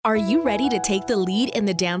Are you ready to take the lead in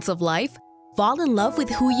the dance of life? Fall in love with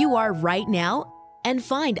who you are right now? And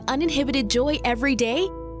find uninhibited joy every day?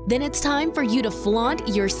 Then it's time for you to flaunt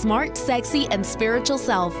your smart, sexy, and spiritual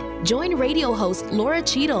self. Join radio host Laura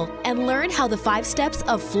Cheadle and learn how the 5 steps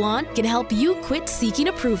of flaunt can help you quit seeking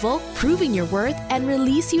approval, proving your worth, and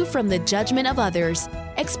release you from the judgment of others.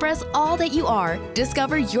 Express all that you are,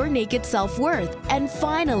 discover your naked self-worth, and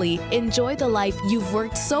finally, enjoy the life you've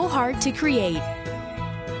worked so hard to create.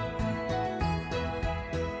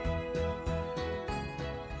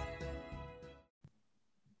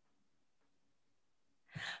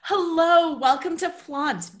 Hello, welcome to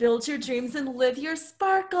Flaunt, Build Your Dreams and Live Your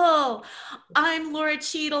Sparkle. I'm Laura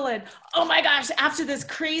Cheadle, and oh my gosh, after this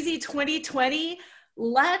crazy 2020,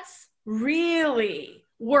 let's really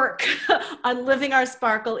work on living our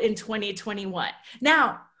sparkle in 2021.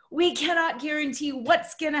 Now, we cannot guarantee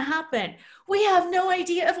what's gonna happen. We have no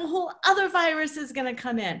idea if a whole other virus is gonna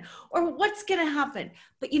come in or what's gonna happen.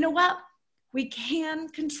 But you know what? We can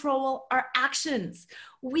control our actions.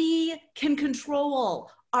 We can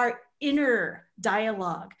control our inner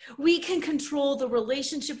dialogue. We can control the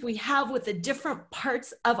relationship we have with the different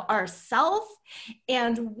parts of ourself,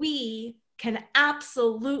 and we can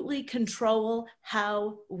absolutely control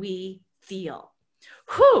how we feel.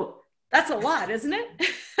 Whew, that's a lot, isn't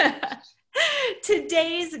it?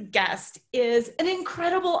 Today's guest is an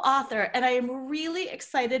incredible author, and I am really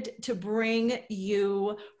excited to bring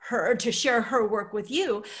you her, to share her work with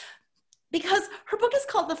you, because her book is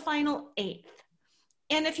called The Final Eighth.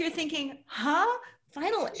 And if you're thinking,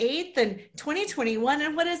 Final Eighth in 2021,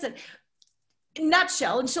 and what is it?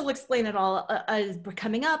 Nutshell, and she'll explain it all as we're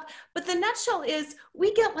coming up, but the nutshell is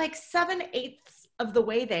we get like 7/8 of the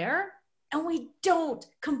way there, and we don't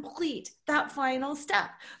complete that final step.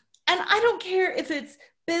 And I don't care if it's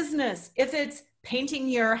business, if it's painting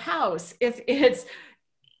your house, if it's,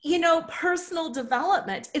 personal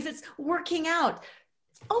development, if it's working out.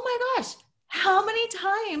 Oh my gosh, how many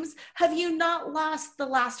times have you not lost the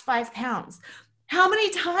last 5 pounds? How many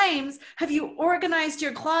times have you organized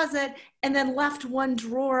your closet and then left one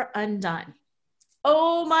drawer undone?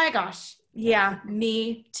 Oh my gosh, yeah,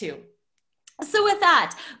 me too. So with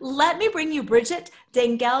that, let me bring you Bridget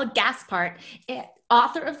D'Enghien-Gaspard,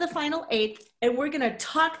 author of The Final Eighth, and we're gonna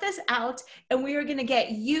talk this out, and we are gonna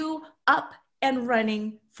get you up and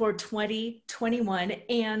running for 2021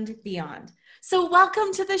 and beyond. So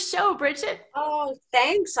welcome to the show, Bridget. Oh,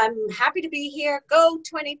 thanks. I'm happy to be here. Go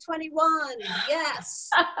 2021.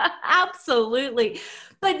 Yes. Absolutely.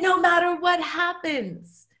 But no matter what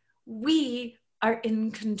happens, we are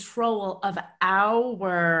in control of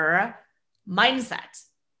our mindset,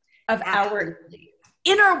 of our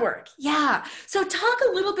inner work. Yeah. So talk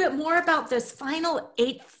a little bit more about this final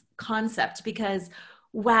eighth concept, because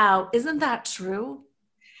wow, isn't that true?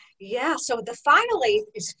 Yeah. So the final eighth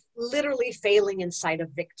is literally failing in sight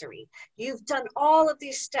of victory. You've done all of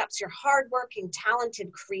these steps. You're hardworking,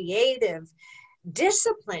 talented, creative,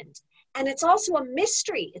 disciplined. And it's also a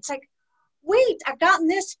mystery. It's like, wait, I've gotten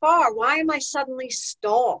this far. Why am I suddenly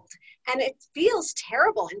stalled? And it feels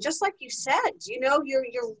terrible. And just like you said,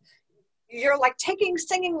 you're like taking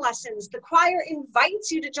singing lessons. The choir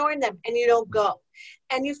invites you to join them and you don't go.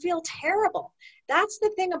 And you feel terrible. That's the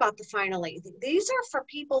thing about the final eighth. These are for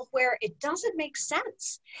people where it doesn't make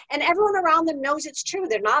sense. And everyone around them knows it's true.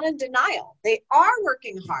 They're not in denial. They are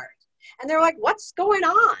working hard. And they're like, what's going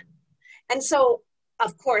on? And so,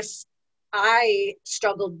 of course, I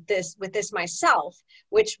struggled with this myself,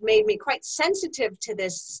 which made me quite sensitive to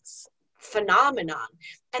this phenomenon.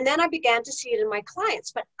 And then I began to see it in my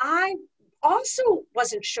clients. But I also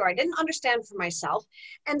wasn't sure. I didn't understand for myself.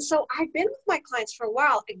 And so I've been with my clients for a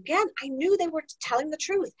while. Again, I knew they were telling the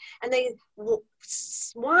truth, and they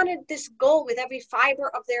wanted this goal with every fiber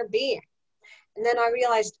of their being. And then I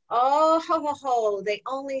realized, they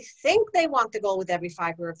only think they want the goal with every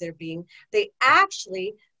fiber of their being. They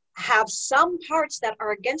actually have some parts that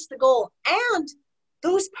are against the goal, and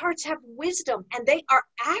those parts have wisdom, and they are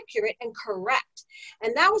accurate and correct.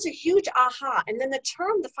 And that was a huge aha. And then the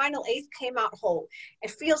term, the final eighth, came out whole. It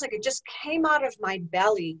feels like it just came out of my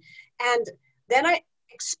belly. And then I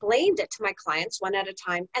explained it to my clients one at a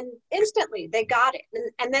time, and instantly they got it.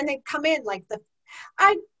 And then they come in like,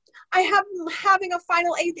 I'm having a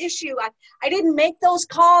final eighth issue. I didn't make those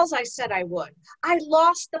calls I said I would. I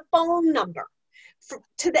lost the phone number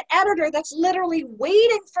to the editor that's literally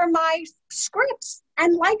waiting for my scripts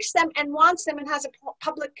and likes them and wants them and has a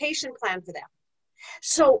publication plan for them.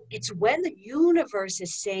 So it's when the universe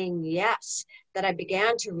is saying yes that I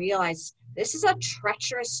began to realize this is a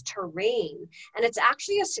treacherous terrain, and it's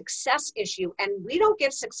actually a success issue, and we don't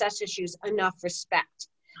give success issues enough respect.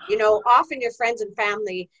 You know, often your friends and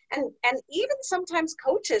family and even sometimes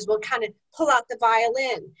coaches will kind of pull out the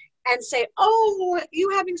violin and say, oh, you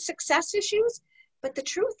having success issues? But the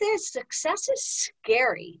truth is, success is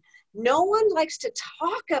scary. No one likes to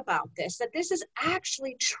talk about this, that this is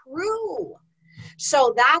actually true.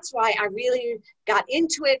 So that's why I really got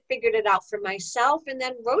into it, figured it out for myself, and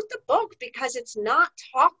then wrote the book, because it's not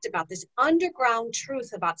talked about, this underground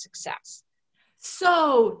truth about success.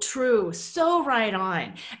 So true. So right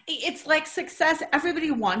on. It's like success. Everybody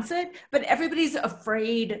wants it, but everybody's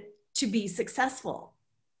afraid to be successful.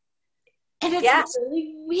 And it's Yes.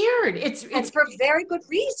 really weird. It's for very good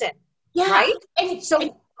reason. Yeah. Right? And so,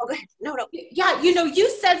 oh, go ahead. No. Yeah. You know, you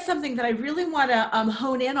said something that I really want to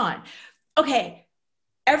hone in on. Okay.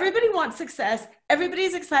 Everybody wants success.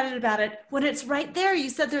 Everybody's excited about it. When it's right there, you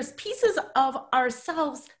said there's pieces of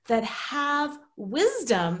ourselves that have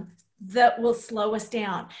wisdom that will slow us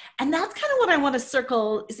down. And that's kind of what I want to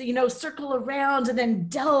circle around and then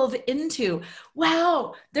delve into.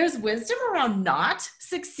 Wow, there's wisdom around not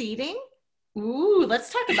succeeding. Ooh,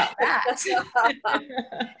 let's talk about that.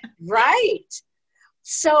 Right.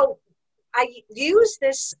 So I use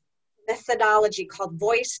this methodology called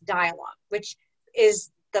voice dialogue, which is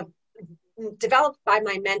developed by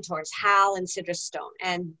my mentors, Hal and Sidra Stone.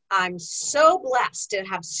 And I'm so blessed to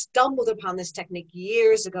have stumbled upon this technique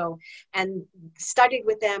years ago and studied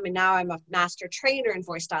with them. And now I'm a master trainer in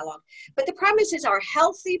voice dialogue. But the premise is our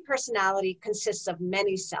healthy personality consists of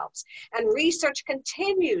many selves. And research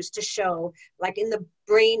continues to show, like in the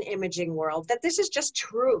brain imaging world, that this is just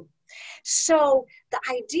true. So the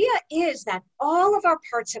idea is that all of our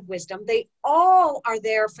parts of wisdom, they all are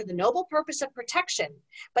there for the noble purpose of protection,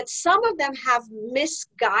 but some of them have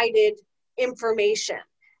misguided information,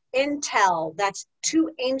 intel that's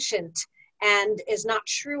too ancient and is not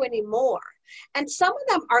true anymore. And some of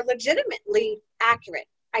them are legitimately accurate.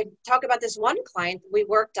 I talk about this one client we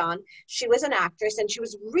worked on. She was an actress and she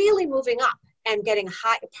was really moving up and getting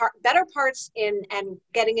better parts in and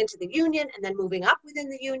getting into the union and then moving up within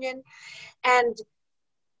the union. And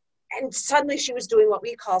suddenly she was doing what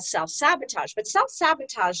we call self-sabotage. But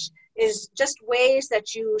self-sabotage is just ways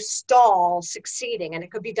that you stall succeeding. And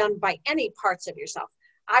it could be done by any parts of yourself.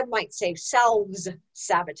 I might say selves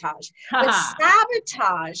sabotage. But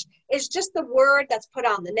sabotage is just the word that's put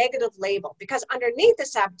on the negative label, because underneath the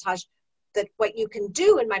sabotage, that what you can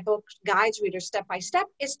do in my book, Guides Readers Step by Step,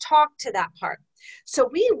 is talk to that part. So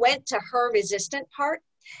we went to her resistant part,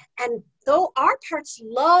 and though our parts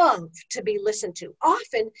love to be listened to,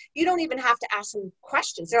 often you don't even have to ask them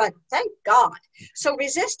questions. They're like, thank God. So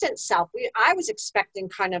resistant self, I was expecting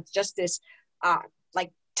kind of just this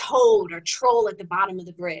like toad or troll at the bottom of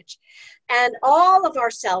the bridge. And all of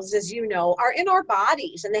ourselves, as you know, are in our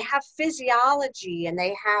bodies, and they have physiology and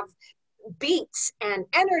they have beats and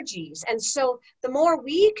energies. And so the more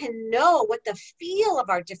we can know what the feel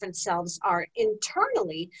of our different selves are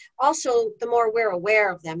internally, also the more we're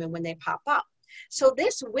aware of them and when they pop up. So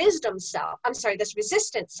this this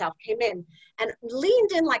resistant self came in and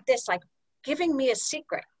leaned in like this, like giving me a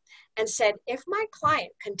secret, and said, if my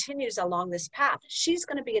client continues along this path, she's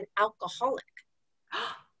going to be an alcoholic.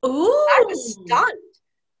 Ooh. I was stunned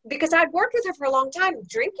because I'd worked with her for a long time.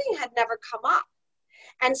 Drinking had never come up.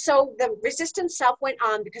 And so the resistant self went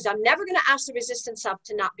on, because I'm never going to ask the resistant self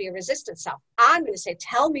to not be a resistant self. I'm going to say,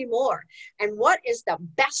 tell me more. And what is the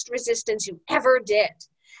best resistance you ever did?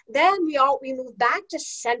 Then we move back to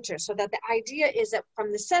center, so that the idea is that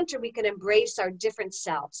from the center, we can embrace our different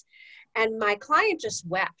selves. And my client just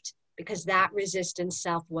wept, because that resistant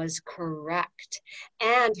self was correct.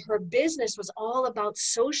 And her business was all about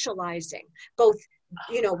socializing, both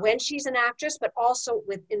when she's an actress, but also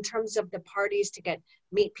in terms of the parties to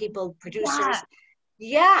meet people, producers. Yeah.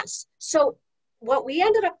 Yes. So what we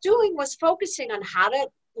ended up doing was focusing on how to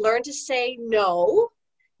learn to say no,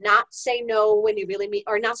 not say no when you really mean,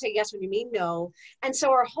 or not say yes when you mean no. And so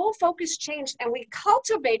our whole focus changed, and we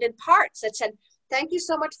cultivated parts that said, thank you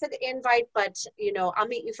so much for the invite, but I'll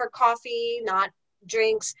meet you for coffee, not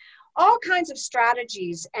drinks, all kinds of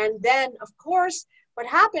strategies. And then of course, what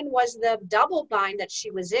happened was the double bind that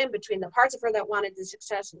she was in between the parts of her that wanted the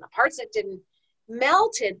success and the parts that didn't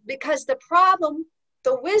melted, because the problem,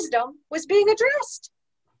 the wisdom, was being addressed.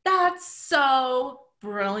 That's so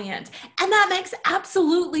brilliant. And that makes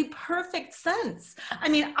absolutely perfect sense. I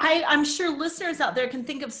mean, I'm sure listeners out there can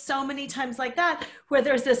think of so many times like that, where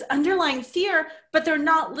there's this underlying fear, but they're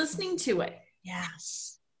not listening to it.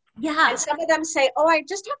 Yes. Yeah. And some of them say, oh, I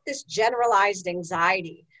just have this generalized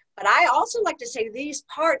anxiety. But I also like to say these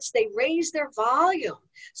parts, they raise their volume.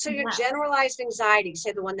 So your generalized anxiety,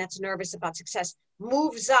 say the one that's nervous about success,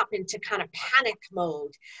 moves up into kind of panic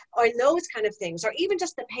mode, or those kind of things, or even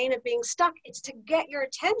just the pain of being stuck. It's to get your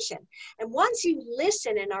attention. And once you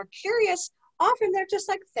listen and are curious, often they're just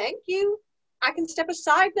like, thank you, I can step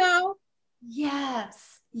aside now.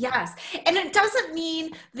 Yes. Yes. And it doesn't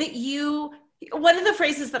mean that one of the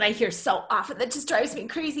phrases that I hear so often that just drives me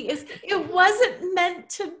crazy is, it wasn't meant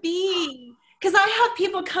to be. Because I have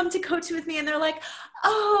people come to coach with me and they're like,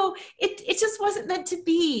 oh, it just wasn't meant to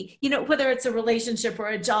be, whether it's a relationship or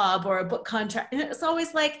a job or a book contract. And it's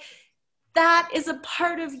always like, that is a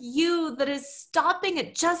part of you that is stopping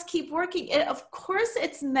it. Just keep working. Of course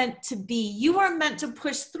it's meant to be. You are meant to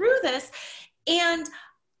push through this. And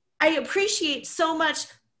I appreciate so much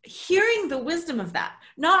hearing the wisdom of that,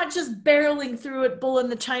 not just barreling through it, bull in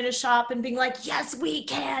the china shop and being like, yes, we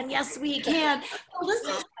can. Yes, we can.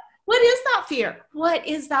 Listen, what is that fear? What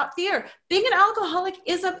is that fear? Being an alcoholic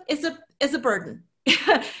is a burden.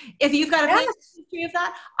 If you've got a history of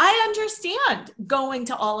that, I understand going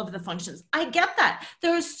to all of the functions. I get that.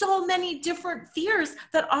 There are so many different fears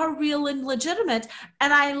that are real and legitimate.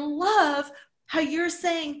 And I love how you're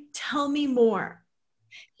saying, tell me more.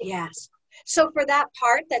 Yes. So for that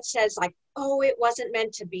part that says like, oh, it wasn't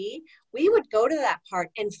meant to be, we would go to that part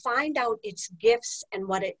and find out its gifts and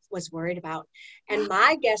what it was worried about. And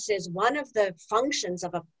my guess is one of the functions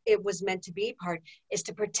of it was meant to be part is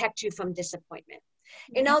to protect you from disappointment.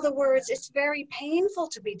 In other words, it's very painful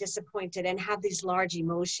to be disappointed and have these large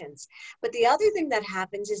emotions. But the other thing that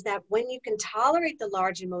happens is that when you can tolerate the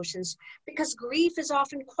large emotions, because grief is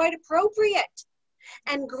often quite appropriate.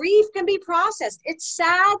 And grief can be processed. It's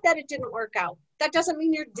sad that it didn't work out. That doesn't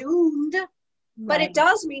mean you're doomed, but it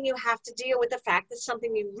does mean you have to deal with the fact that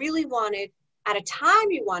something you really wanted at a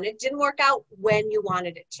time you wanted didn't work out when you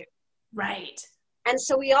wanted it to. Right. And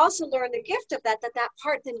so we also learn the gift of that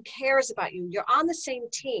part then cares about you. You're on the same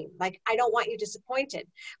team. Like, I don't want you disappointed.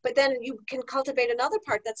 But then you can cultivate another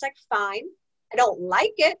part that's like, fine, I don't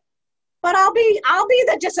like it, but I'll be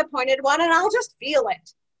the disappointed one and I'll just feel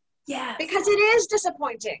it. Yeah. Because it is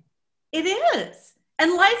disappointing. It is.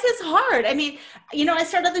 And life is hard. I mean, I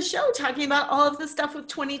started the show talking about all of the stuff with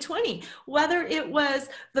 2020, whether it was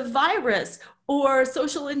the virus or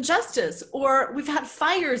social injustice, or we've had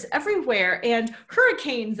fires everywhere and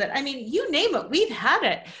hurricanes you name it, we've had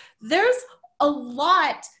it. There's a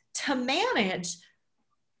lot to manage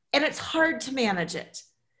and it's hard to manage it.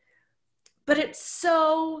 But it's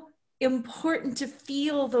so important to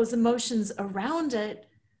feel those emotions around it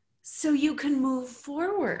so you can move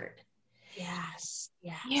forward. Yes.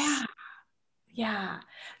 Yeah.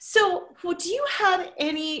 So, do you have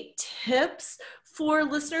any tips for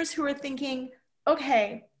listeners who are thinking,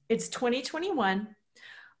 okay, it's 2021.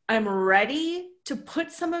 I'm ready to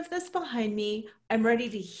put some of this behind me. I'm ready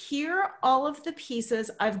to hear all of the pieces.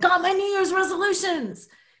 I've got my New Year's resolutions.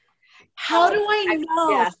 How do I know?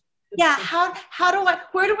 Yes. Yeah.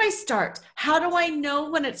 Where do I start? How do I know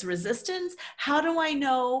when it's resistance? How do I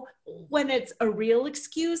know when it's a real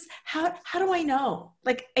excuse? How do I know?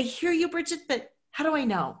 Like, I hear you, Bridget, but how do I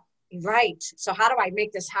know? Right. So how do I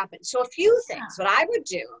make this happen? So a few things. What I would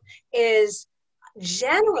do is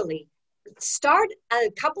generally start a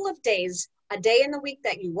couple of days, a day in the week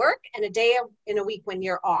that you work and a day in a week when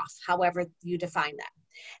you're off, however you define that.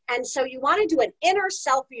 And so you want to do an inner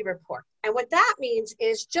selfie report. And what that means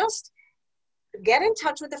is just get in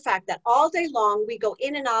touch with the fact that all day long we go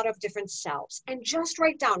in and out of different selves, and just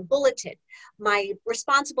write down, bulleted, my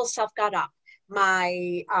responsible self got up,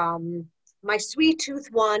 my sweet tooth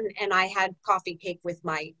won and I had coffee cake with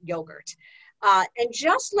my yogurt, and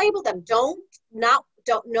just label them.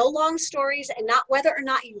 No long stories, and not whether or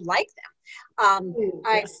not you like them.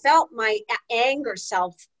 I felt my anger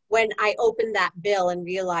self when I opened that bill and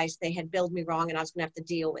realized they had billed me wrong and I was gonna have to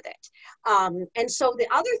deal with it. And so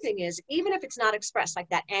the other thing is, even if it's not expressed, like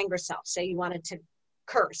that anger self, say you wanted to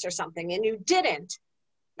curse or something and you didn't,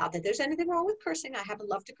 not that there's anything wrong with cursing, I happen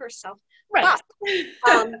to love to curse self, right.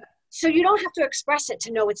 But, so you don't have to express it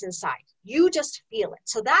to know it's inside. You just feel it.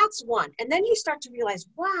 So that's one. And then you start to realize,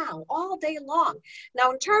 wow, all day long.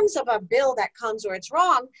 Now, in terms of a bill that comes where it's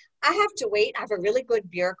wrong, I have to wait. I have a really good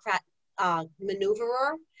bureaucrat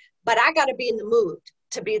maneuverer, but I got to be in the mood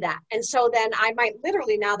to be that. And so then I might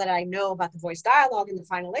literally, now that I know about the voice dialogue and the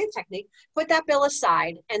final aid technique, put that bill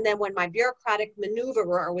aside. And then when my bureaucratic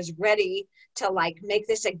maneuverer was ready to like make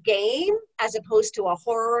this a game as opposed to a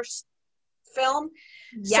horror film.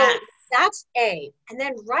 Yes. So that's A. And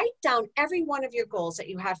then write down every one of your goals that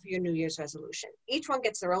you have for your New Year's resolution. Each one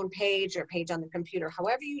gets their own page or page on the computer,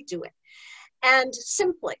 however you do it. And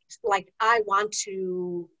simply, like, I want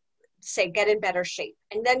to say get in better shape,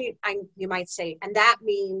 and then you might say, and that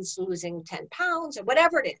means losing 10 pounds or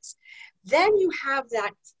whatever it is. Then you have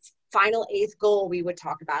that final 8th goal we would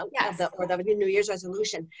talk about, yes, or the New Year's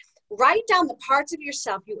resolution. Write down the parts of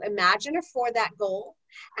yourself you imagine are for that goal,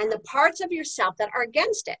 and the parts of yourself that are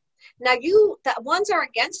against it. Now, the ones that are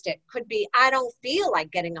against it could be, I don't feel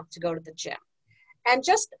like getting up to go to the gym. And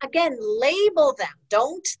just, again, label them.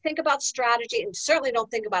 Don't think about strategy, and certainly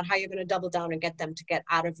don't think about how you're going to double down and get them to get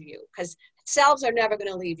out of you, because selves are never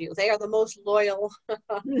going to leave you. They are the most loyal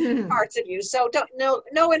parts of you. So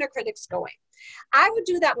no inner critics going. I would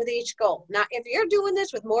do that with each goal. Now, if you're doing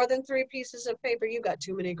this with more than 3 pieces of paper, you got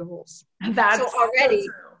too many goals. That's so already,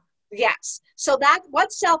 so true. Yes. So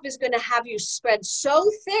what self is going to have you spread so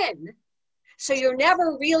thin, so you're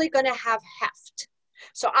never really going to have heft.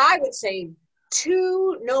 So I would say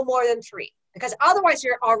 2, no more than 3, because otherwise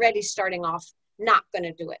you're already starting off not going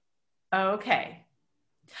to do it. Okay.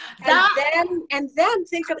 And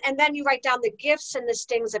then you write down the gifts and the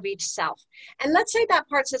stings of each self. And let's say that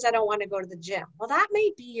part says, I don't want to go to the gym. Well, that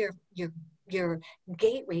may be your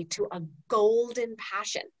gateway to a golden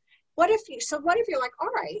passion. What if you're like, all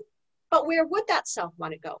right, but where would that self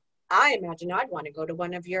want to go? I imagine I'd want to go to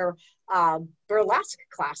one of your burlesque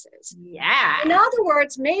classes. Yeah. In other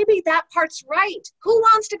words, maybe that part's right. Who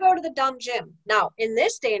wants to go to the dumb gym? Now, in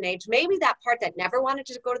this day and age, maybe that part that never wanted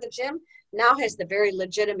to go to the gym now has the very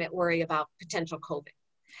legitimate worry about potential COVID.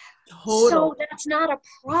 Totally. So that's not a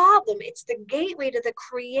problem. It's the gateway to the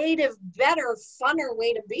creative, better, funner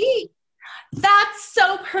way to be. That's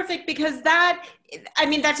so perfect, because that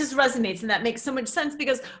just resonates, and that makes so much sense,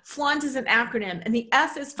 because FLAUNT is an acronym, and the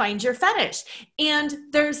F is find your fetish. And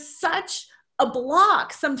there's such a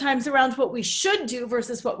block sometimes around what we should do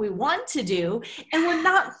versus what we want to do. And we're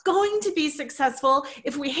not going to be successful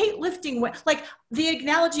if we hate lifting. Like, the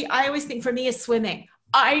analogy I always think for me is swimming.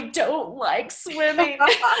 I don't like swimming.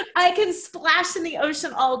 I can splash in the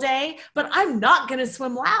ocean all day, but I'm not going to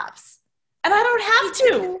swim laps. And I don't have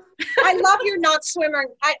to. I love your not swimmer,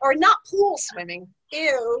 or not pool swimming.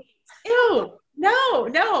 Ew. Ew. No.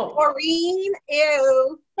 Maureen,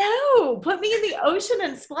 ew. No, put me in the ocean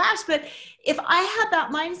and splash. But if I had that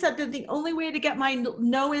mindset that the only way to get my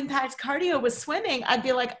no impact cardio was swimming, I'd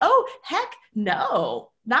be like, oh, heck no,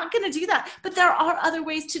 not going to do that. But there are other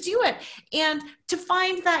ways to do it. And to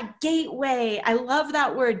find that gateway, I love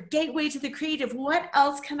that word, gateway to the creative. What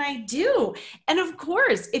else can I do? And of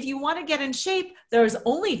course, if you want to get in shape, there's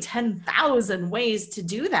only 10,000 ways to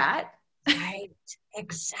do that. Right.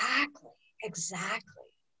 Exactly.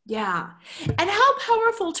 Yeah. And how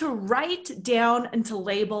powerful to write down and to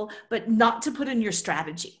label, but not to put in your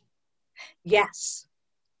strategy. Yes.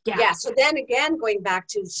 Yeah. So then again, going back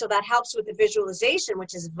to, so that helps with the visualization,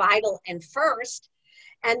 which is vital and first.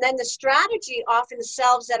 And then the strategy, often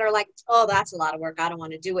selves that are like, oh, that's a lot of work, I don't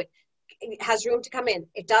want to do it, it has room to come in.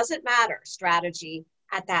 It doesn't matter, strategy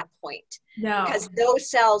at that point. No. Because those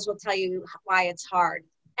cells will tell you why it's hard.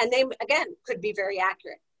 And they, again, could be very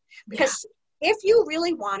accurate. Because if you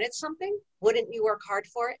really wanted something, wouldn't you work hard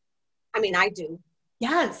for it? I mean, I do.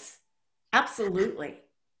 Yes, absolutely.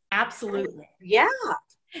 Yeah.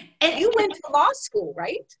 And you went to law school,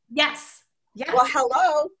 right? Yes. Well,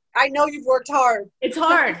 hello. I know you've worked hard. It's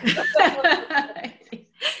hard.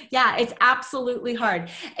 Yeah, it's absolutely hard.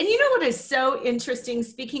 And you know what is so interesting,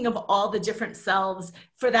 speaking of all the different selves,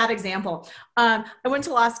 for that example, I went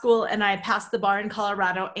to law school and I passed the bar in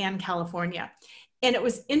Colorado and California. And it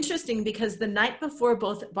was interesting because the night before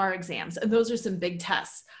both bar exams, and those are some big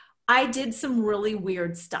tests, I did some really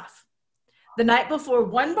weird stuff. The night before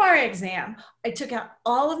one bar exam, I took out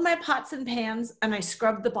all of my pots and pans and I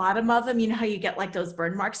scrubbed the bottom of them. You know how you get like those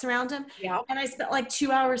burn marks around them? Yeah. And I spent like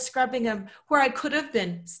 2 hours scrubbing them, where I could have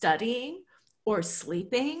been studying or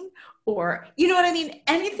sleeping or, you know what I mean?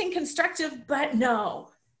 Anything constructive, but no.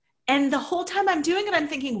 And the whole time I'm doing it, I'm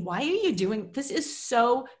thinking, why are you doing, this is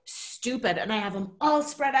so stupid. And I have them all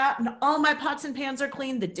spread out and all my pots and pans are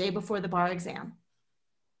clean the day before the bar exam.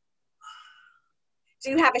 Do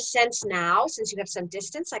you have a sense now, since you have some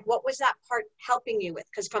distance, like what was that part helping you with?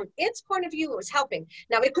 Because from its point of view, it was helping.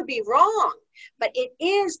 Now it could be wrong, but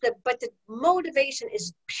the motivation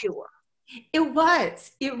is pure. It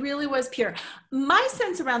really was pure. My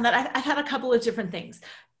sense around that, I've had a couple of different things.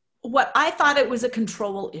 What I thought it was a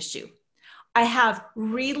control issue. I have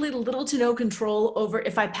really little to no control over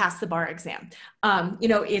if I pass the bar exam.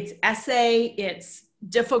 It's essay, it's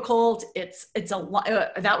difficult.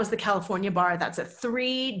 That was the California bar. That's a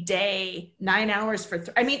 3-day, 9 hours for,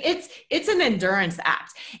 it's an endurance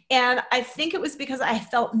act. And I think it was because I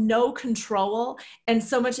felt no control and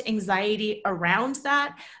so much anxiety around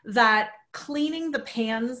that cleaning the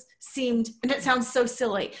pans seemed, and it sounds so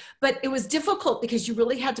silly, but it was difficult because you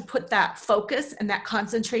really had to put that focus and that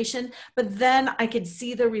concentration, but then I could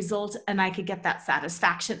see the result and I could get that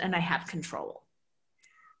satisfaction and I had control.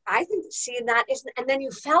 I think seeing that is, and then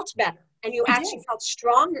you felt better and you actually felt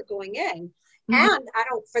stronger going in. And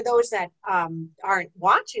for those that aren't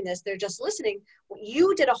watching this, they're just listening.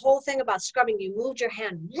 You did a whole thing about scrubbing. You moved your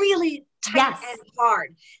hand really tight and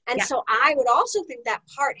hard. And so I would also think that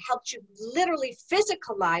part helped you literally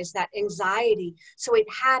physicalize that anxiety. So it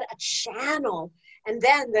had a channel. And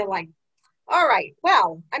then they're like, all right,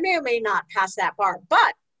 well, I may or may not pass that bar,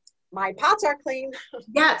 but my pots are clean.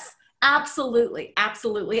 Yes. Absolutely.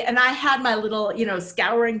 Absolutely. And I had my little,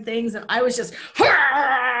 scouring things and I was just,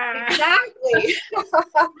 exactly.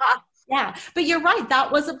 Yeah. But you're right.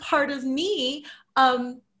 That was a part of me,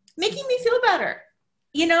 making me feel better.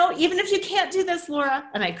 Even if you can't do this, Laura,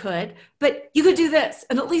 and I could, but you could do this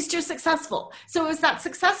and at least you're successful. So it was that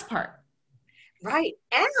success part. Right.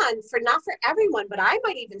 And not for everyone, but I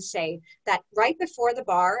might even say that right before the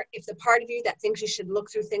bar, if the part of you that thinks you should look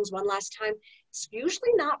through things one last time, it's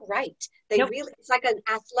usually not right. It's like an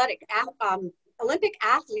Olympic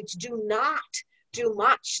athletes do not do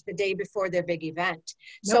much the day before their big event.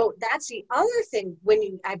 Nope. So that's the other thing.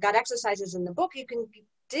 I've got exercises in the book, you can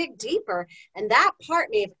dig deeper, and that part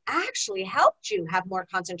may have actually helped you have more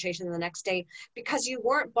concentration the next day because you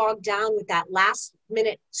weren't bogged down with that last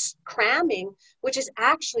minute cramming, which is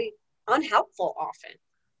actually unhelpful often.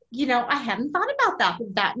 I hadn't thought about that,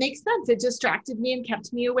 but that makes sense. It distracted me and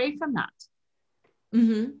kept me away from that.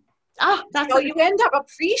 Mm-hmm. You end up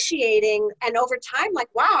appreciating, and over time, like,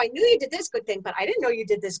 wow, I knew you did this good thing, but I didn't know you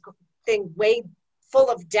did this thing way full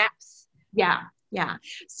of depth. Yeah. Yeah.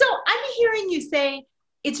 So I'm hearing you say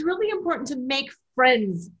it's really important to make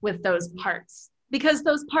friends with those parts because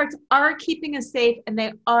those parts are keeping us safe and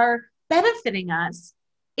they are benefiting us.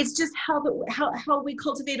 It's just how we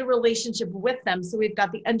cultivate a relationship with them. So we've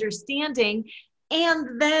got the understanding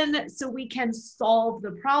and then so we can solve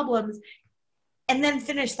the problems and then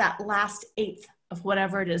finish that last eighth of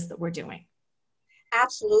whatever it is that we're doing.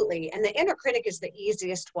 Absolutely. And the inner critic is the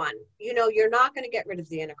easiest one. You're not going to get rid of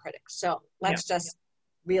the inner critic. So let's just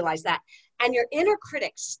realize that. And your inner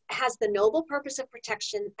critic has the noble purpose of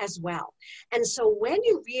protection as well. And so when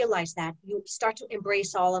you realize that, you start to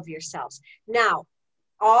embrace all of yourselves. Now,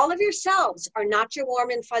 all of yourselves are not your warm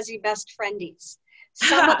and fuzzy best friendies.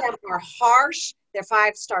 Some of them are harsh. They're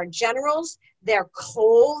 5-star generals. They're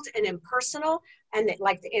cold and impersonal and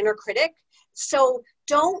like the inner critic. So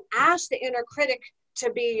don't ask the inner critic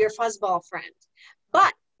to be your fuzzball friend.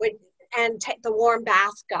 But take the warm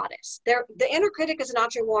bath goddess. The inner critic is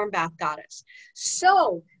not your warm bath goddess.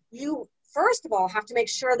 So you, first of all, have to make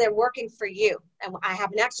sure they're working for you. And I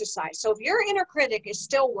have an exercise. So if your inner critic is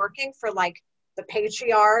still working for like the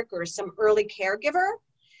patriarch or some early caregiver,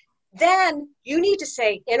 then you need to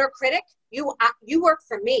say, inner critic, you work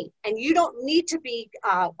for me. And you don't need to be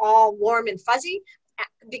all warm and fuzzy,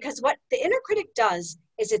 because what the inner critic does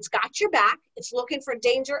is it's got your back. It's looking for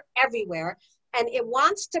danger everywhere. And it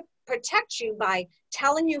wants to protect you by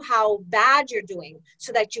telling you how bad you're doing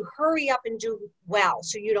so that you hurry up and do well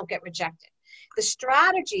so you don't get rejected. The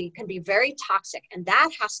strategy can be very toxic and that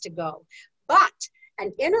has to go. But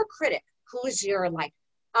an inner critic who's your and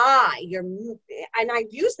I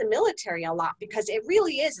use the military a lot because it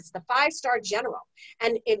really is, it's the 5-star general.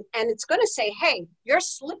 And it's going to say, hey, you're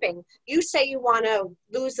slipping. You say you want to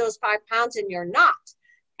lose those 5 pounds and you're not.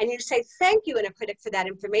 And you say, thank you, inner critic, for that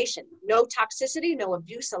information. No toxicity, no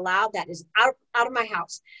abuse allowed. That is out of my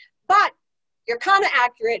house. But you're kind of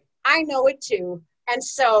accurate. I know it too. And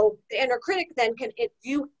so the inner critic then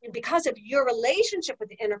because of your relationship with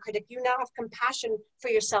the inner critic, you now have compassion for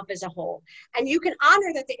yourself as a whole. And you can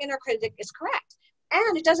honor that the inner critic is correct.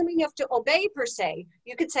 And it doesn't mean you have to obey per se.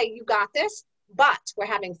 You could say, you got this, but we're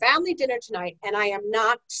having family dinner tonight and I am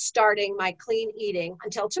not starting my clean eating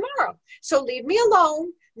until tomorrow. So leave me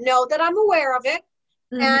alone. Know that I'm aware of it.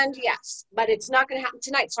 Mm-hmm. And yes, but it's not going to happen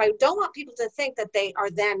tonight. So I don't want people to think that they are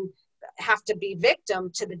then have to be victim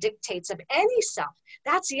to the dictates of any self.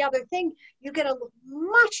 That's the other thing. You get a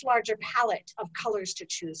much larger palette of colors to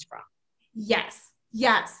choose from. Yes.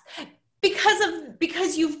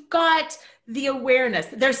 Because you've got the awareness.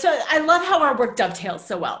 I love how our work dovetails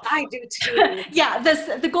so well. I do too. Yeah,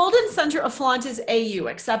 the golden center of flaunt is AU,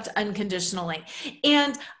 accept unconditionally.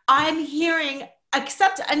 And I'm hearing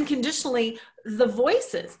accept unconditionally the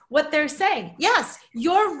voices, what they're saying. Yes,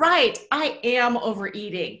 you're right. I am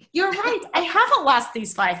overeating. You're right. I haven't lost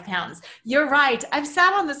these 5 pounds. You're right. I've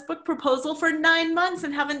sat on this book proposal for 9 months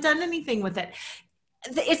and haven't done anything with it.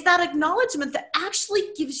 It's that acknowledgement that actually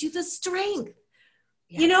gives you the strength.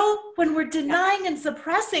 Yes. You know, when we're denying and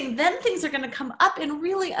suppressing, then things are going to come up in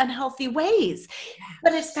really unhealthy ways. Yes.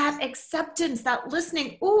 But it's that acceptance, that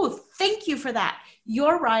listening. Ooh, thank you for that.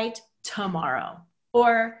 You're right tomorrow,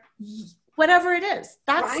 or whatever it is.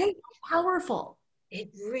 That's right? Powerful. It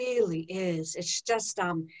really is. It's just,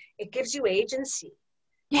 it gives you agency.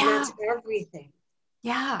 Yeah. And that's everything.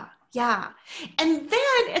 Yeah. Yeah. And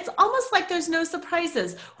then it's almost like there's no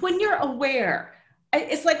surprises when you're aware.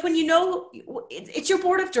 It's like when you know it's your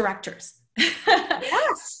board of directors.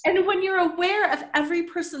 Yes. And when you're aware of every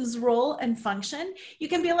person's role and function, you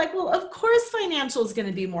can be like, well, of course, financial is going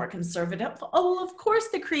to be more conservative. Oh, well, of course,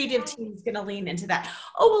 the creative team is going to lean into that.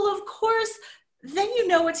 Oh, well, of course, then you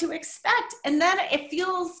know what to expect. And then it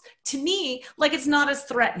feels to me like it's not as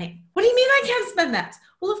threatening. What do you mean I can't spend that?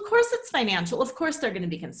 Well, of course, it's financial. Of course, they're going to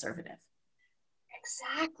be conservative.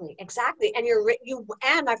 Exactly. And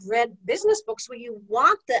and I've read business books where you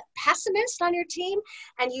want the pessimist on your team,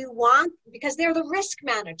 and because they're the risk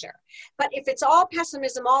manager. But if it's all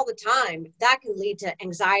pessimism all the time, that can lead to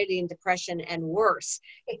anxiety and depression and worse.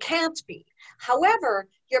 It can't be. However,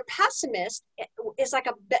 your pessimist is like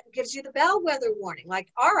gives you the bellwether warning,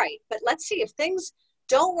 like, all right, but let's see if things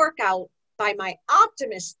don't work out by my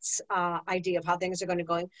optimist's idea of how things are going to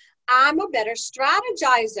go. I'm a better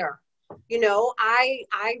strategizer. You know, I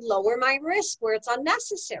lower my risk where it's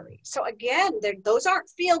unnecessary. So again, those aren't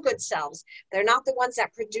feel-good selves. They're not the ones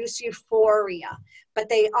that produce euphoria, but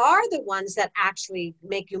they are the ones that actually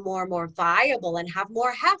make you more and more viable and have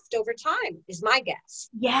more heft over time, is my guess.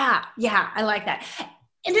 Yeah, I like that.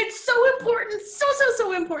 And it's so important,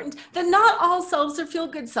 so important that not all selves are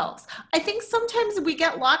feel-good selves. I think sometimes we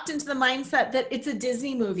get locked into the mindset that it's a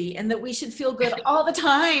Disney movie and that we should feel good all the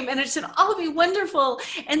time and it should all be wonderful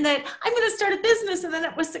and that I'm going to start a business and then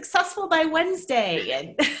it was successful by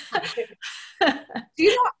Wednesday. Do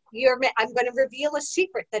you know, I'm going to reveal a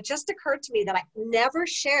secret that just occurred to me that I never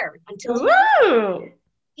shared until today.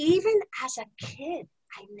 Even as a kid,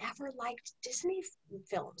 I never liked Disney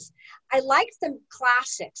films. I liked the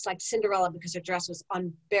classics like Cinderella because her dress was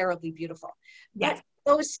unbearably beautiful. Yes.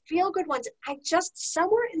 But those feel-good ones, I just,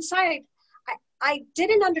 somewhere inside, I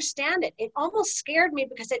didn't understand it. It almost scared me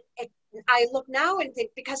because I look now and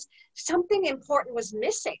think because something important was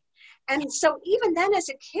missing. And so even then as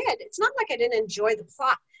a kid, it's not like I didn't enjoy the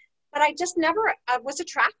plot, but I just never was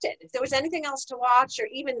attracted. If there was anything else to watch or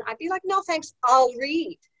even, I'd be like, no, thanks, I'll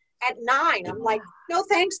read. At 9, I'm like, no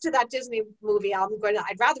thanks to that Disney movie.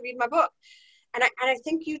 I'd rather read my book. And I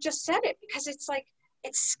think you just said it, because it's like,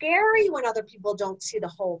 it's scary when other people don't see the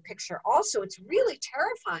whole picture. Also, it's really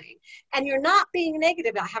terrifying. And you're not being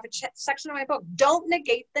negative. I have a section in my book, don't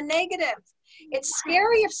negate the negative. It's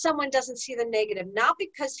scary if someone doesn't see the negative, not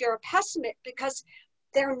because you're a pessimist, because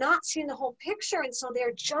they're not seeing the whole picture. And so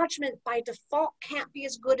their judgment by default can't be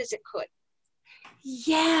as good as it could.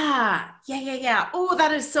 Yeah. Oh,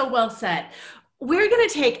 that is so well said. We're going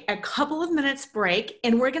to take a couple of minutes break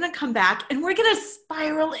and we're going to come back and we're going to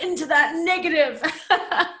spiral into that negative.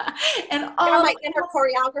 And all my inner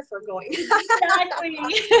choreographer going. Exactly.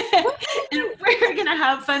 And we're going to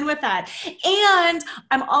have fun with that. And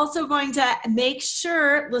I'm also going to make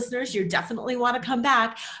sure, listeners, you definitely want to come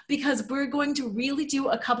back, because we're going to really do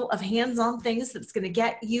a couple of hands-on things that's going to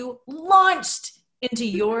get you launched into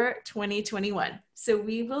your 2021. So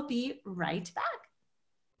we will be right back.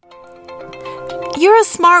 You're a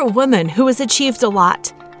smart woman who has achieved a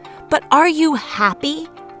lot, but are you happy?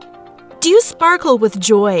 Do you sparkle with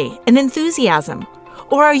joy and enthusiasm,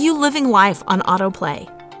 or are you living life on autoplay?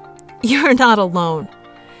 You're not alone.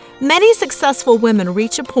 Many successful women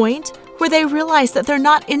reach a point where they realize that they're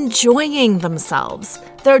not enjoying themselves,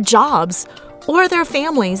 their jobs, or their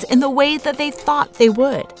families in the way that they thought they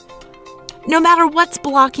would. No matter what's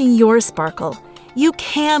blocking your sparkle, you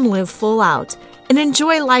can live full out and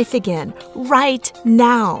enjoy life again right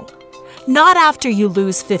now. Not after you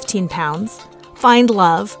lose 15 pounds, find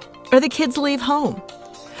love, or the kids leave home.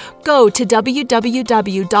 Go to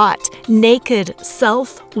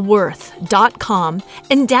www.nakedselfworth.com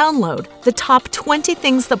and download the top 20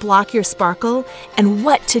 things that block your sparkle and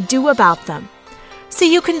what to do about them, so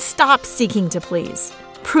you can stop seeking to please,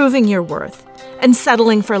 proving your worth, and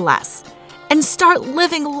settling for less, and start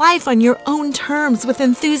living life on your own terms with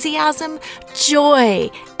enthusiasm, joy,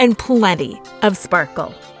 and plenty of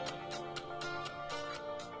sparkle.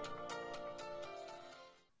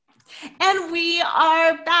 And And we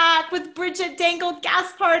are back with Bridget Dangle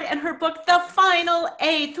Gaspard and her book, The Final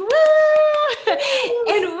Eighth. Woo!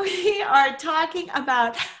 And we are talking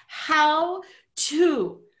about how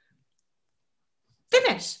to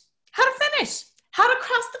finish, how to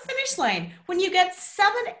cross the finish line when you get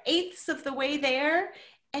 7/8 of the way there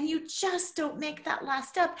and you just don't make that last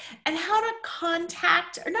step, and how to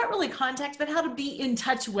contact, or not really contact, but how to be in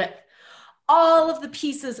touch with all of the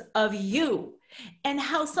pieces of you, and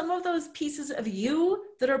how some of those pieces of you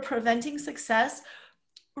that are preventing success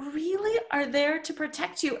really are there to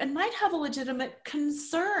protect you and might have a legitimate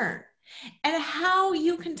concern, and how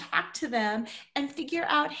you can talk to them and figure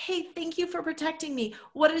out, hey, thank you for protecting me.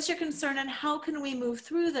 What is your concern and how can we move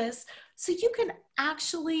through this so you can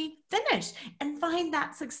actually finish and find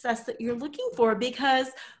that success that you're looking for? Because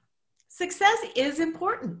success is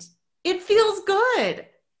important. It feels good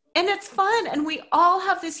and it's fun. And we all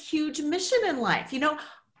have this huge mission in life. You know,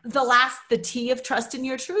 the T of trust in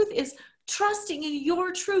your truth is trusting in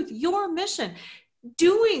your truth, your mission,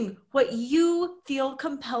 doing what you feel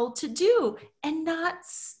compelled to do and not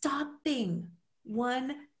stopping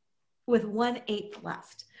with 1/8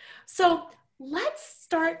 left. So let's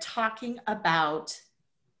start talking about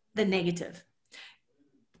the negative.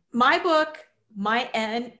 My book, my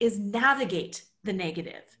N, is navigate the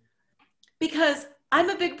negative, because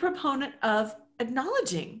I'm a big proponent of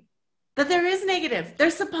acknowledging that there is negative.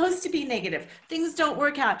 There's supposed to be negative. Things don't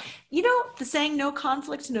work out. You know, the saying, no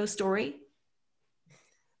conflict, no story.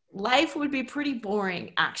 Life would be pretty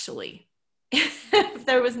boring, actually, if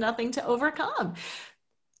there was nothing to overcome.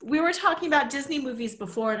 We were talking about Disney movies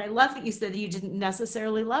before, and I love that you said that you didn't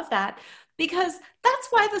necessarily love that, because that's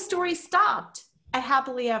why the story stopped at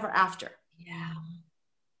Happily Ever After. Yeah.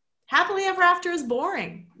 Happily Ever After is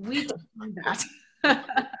boring. We don't want that.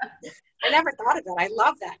 I never thought of that. I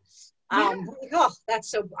love that. Oh, that's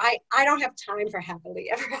so, I don't have time for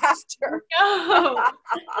Happily Ever After. No.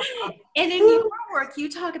 And in your work, you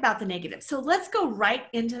talk about the negative. So let's go right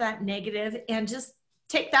into that negative and just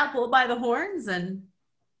take that bull by the horns and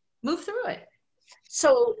move through it.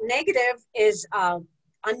 So negative is on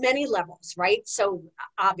many levels, right? So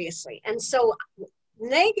obviously. And so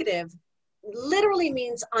negative literally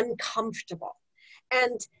means uncomfortable.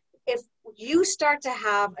 And if you start to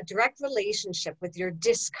have a direct relationship with your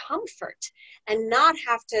discomfort and not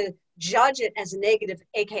have to judge it as negative,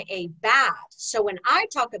 AKA bad. So when I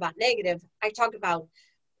talk about negative, I talk about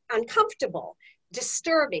uncomfortable,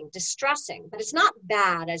 disturbing, distressing, but it's not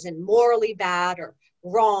bad as in morally bad or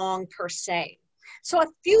wrong per se. So a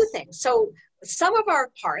few things. So some of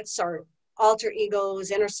our parts are alter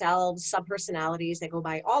egos, inner selves, subpersonalities, they go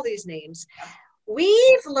by all these names.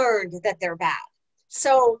 We've learned that they're bad.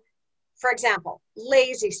 So for example,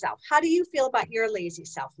 lazy self. How do you feel about your lazy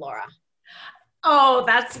self, Laura? Oh,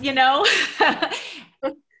 that's, you know,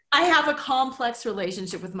 I have a complex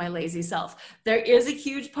relationship with my lazy self. There is a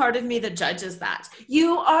huge part of me that judges that.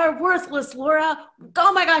 You are worthless, Laura.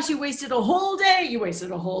 Oh my gosh, you wasted a whole day. You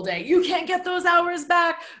wasted a whole day. You can't get those hours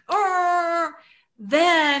back.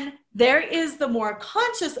 Then there is the more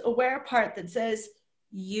conscious, aware part that says,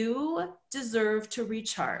 you deserve to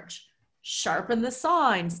recharge. Sharpen the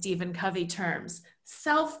saw in Stephen Covey terms,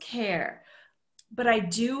 self-care. But I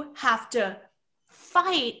do have to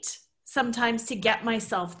fight sometimes to get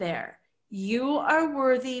myself there. You are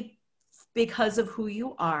worthy because of who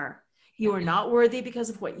you are. You are not worthy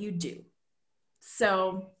because of what you do.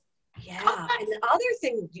 So, yeah. And the other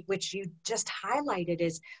thing which you just highlighted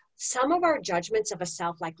is some of our judgments of a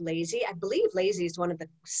self, like lazy. I believe lazy is one of the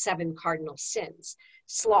 7 cardinal sins,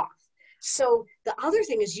 sloth. So the other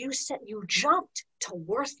thing is you jumped to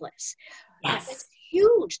worthless. Yes. That's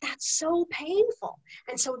huge. That's so painful.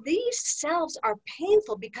 And so these selves are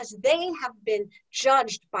painful because they have been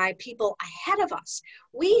judged by people ahead of us.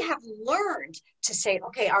 We have learned to say,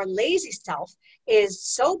 okay, our lazy self is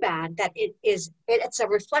so bad that it's a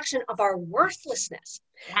reflection of our worthlessness.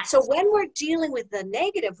 Yes. So when we're dealing with the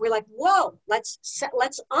negative, we're like, whoa, let's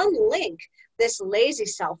unlink this lazy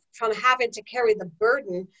self from having to carry the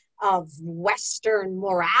burden of Western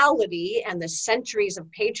morality and the centuries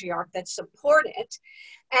of patriarch that support it.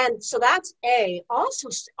 And so that's A. Also,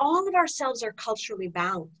 all of ourselves are culturally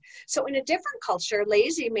bound. So in a different culture,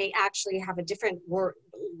 lazy may actually have a different word.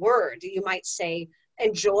 You might say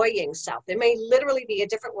enjoying self. There may literally be a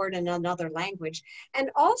different word in another language.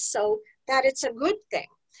 And also that it's a good thing.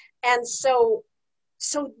 And so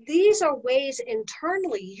these are ways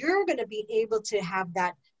internally you're going to be able to have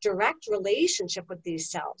that direct relationship with these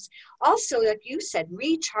selves. Also, like you said,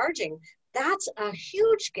 recharging, that's a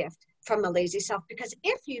huge gift from a lazy self, because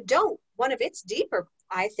if you don't, one of its deeper,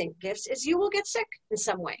 I think, gifts is you will get sick in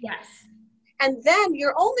some way. Yes. And then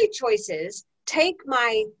your only choice is take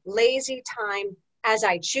my lazy time as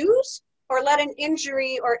I choose, or let an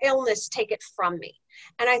injury or illness take it from me.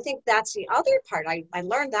 And I think that's the other part. I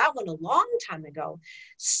learned that one a long time ago.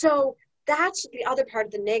 So that's the other part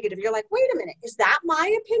of the negative. You're like, wait a minute, is that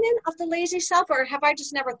my opinion of the lazy self, or have I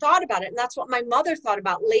just never thought about it? And that's what my mother thought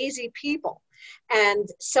about lazy people. And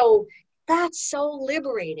so that's so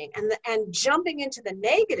liberating. And jumping into the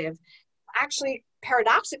negative actually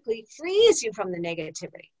paradoxically frees you from the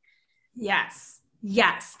negativity. Yes.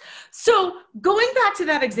 Yes. So going back to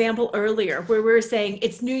that example earlier where we were saying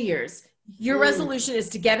it's New Year's, your resolution is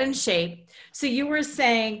to get in shape. So you were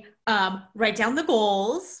saying, write down the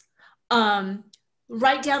goals,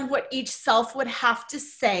 write down what each self would have to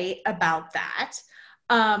say about that,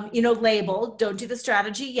 label, don't do the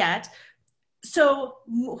strategy yet. So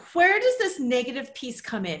where does this negative piece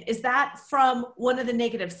come in? Is that from one of the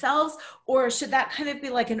negative selves, or should that kind of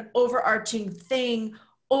be like an overarching thing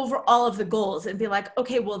over all of the goals and be like,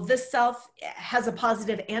 okay, well, this self has a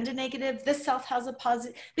positive and a negative. This self has a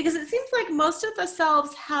positive, because it seems like most of the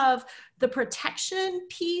selves have the protection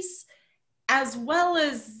piece as well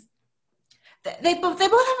as they both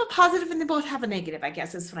have a positive and they both have a negative, I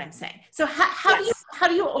guess is what I'm saying. So how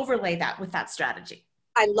do you overlay that with that strategy?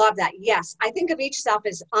 I love that. Yes. I think of each self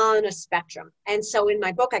as on a spectrum. And so in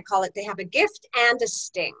my book, I call it, they have a gift and a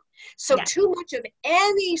sting. So too much of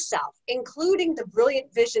any self, including the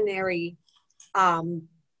brilliant visionary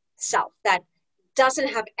self that doesn't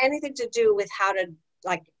have anything to do with how to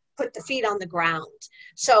like put the feet on the ground.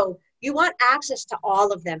 So you want access to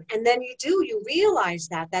all of them. And then you realize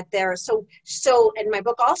that they're so, and my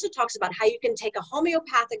book also talks about how you can take a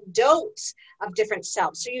homeopathic dose of different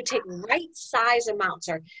selves. So you take right size amounts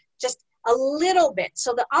or just a little bit.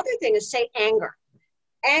 So the other thing is, say, anger.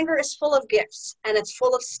 Anger is full of gifts and it's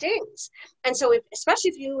full of stings. And so especially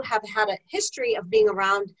if you have had a history of being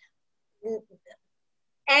around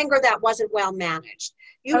anger that wasn't well managed,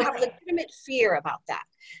 you have legitimate fear about that.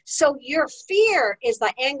 So your fear is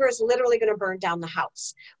that anger is literally going to burn down the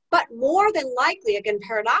house. But more than likely, again,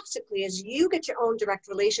 paradoxically, as you get your own direct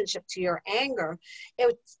relationship to your anger,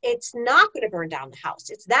 it's not going to burn down the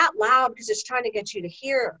house. It's that loud because it's trying to get you to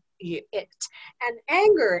hear it. And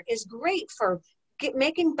anger is great for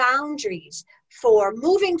making boundaries, for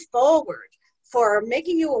moving forward, for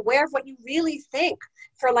making you aware of what you really think,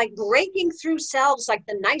 for like breaking through selves like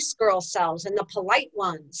the nice girl selves and the polite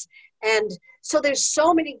ones. And so there's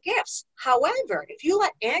so many gifts. However, if you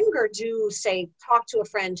let anger talk to a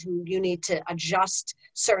friend who you need to adjust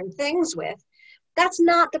certain things with, that's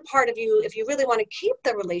not the part of you. If you really want to keep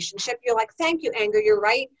the relationship, you're like, thank you, anger, you're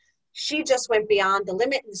right. She just went beyond the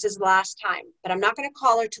limit. This is the last time, but I'm not going to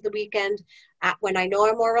call her to the weekend when I know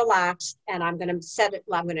I'm more relaxed, and I'm going to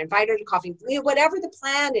I'm going to invite her to coffee, whatever the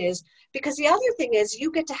plan is, because the other thing is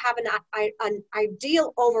you get to have an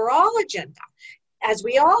ideal overall agenda, as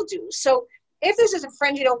we all do. So if this is a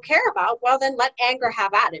friend you don't care about, well, then let anger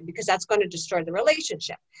have at it, because that's going to destroy the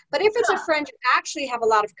relationship. But if it's a friend you actually have a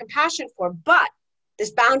lot of compassion for, but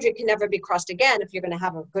this boundary can never be crossed again if you're going to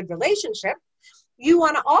have a good relationship, you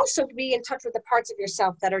want to also be in touch with the parts of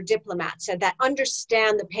yourself that are diplomats and that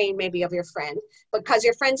understand the pain maybe of your friend. Because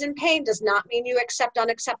your friend's in pain does not mean you accept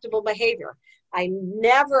unacceptable behavior. I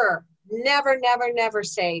never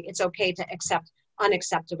say it's okay to accept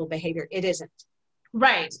unacceptable behavior. It isn't.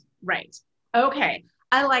 Right. Okay.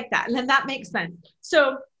 I like that. And then that makes sense.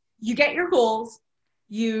 So you get your goals,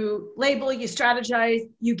 you label, you strategize,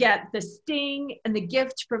 you get the sting and the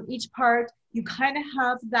gift from each part. You kind of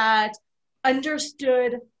have that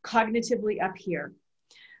understood cognitively up here.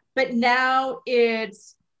 But now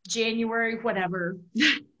it's January, whatever,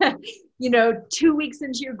 2 weeks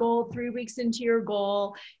into your goal, 3 weeks into your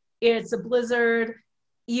goal, it's a blizzard.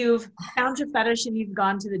 You've found your fetish and you've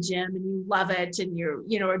gone to the gym and you love it and you're,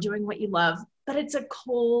 are doing what you love, but it's a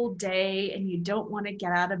cold day and you don't want to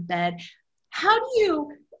get out of bed. How do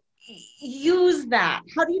you use that?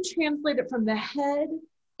 How do you translate it from the head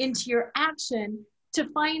into your action to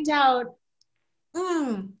find out,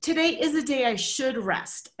 today is a day I should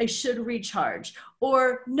rest, I should recharge,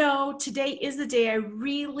 or no, today is the day I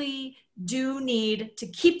really do need to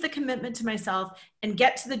keep the commitment to myself and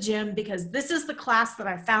get to the gym because this is the class that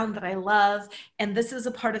I found that I love and this is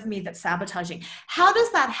a part of me that's sabotaging. How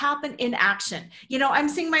does that happen in action? I'm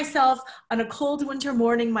seeing myself on a cold winter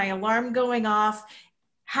morning, my alarm going off.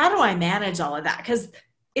 How do I manage all of that? Because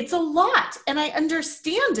it's a lot and I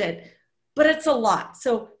understand it, but it's a lot.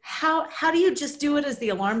 So how do you just do it as the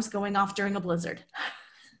alarm's going off during a blizzard?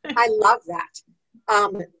 I love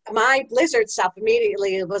that. My blizzard self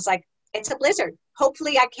immediately was like, it's a blizzard.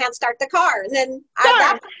 Hopefully I can't start the car. And then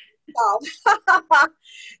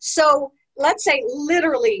So let's say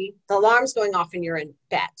literally the alarm's going off and you're in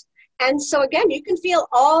bed. And so again, you can feel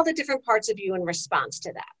all the different parts of you in response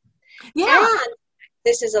to that. Yeah. And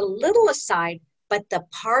this is a little aside, but the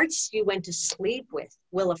parts you went to sleep with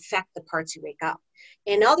will affect the parts you wake up.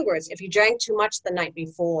 In other words, if you drank too much the night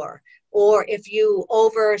before, or if you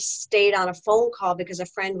overstayed on a phone call because a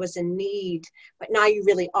friend was in need, but now you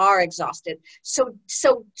really are exhausted. So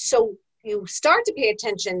you start to pay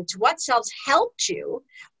attention to what cells helped you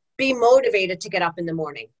be motivated to get up in the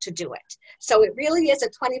morning to do it. So it really is a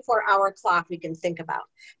 24-hour clock we can think about.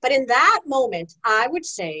 But in that moment, I would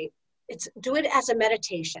say do it as a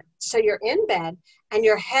meditation. So you're in bed and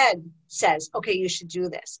your head says, okay, you should do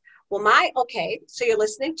this. Well, so you're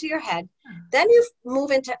listening to your head. Then you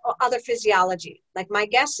move into other physiology. Like my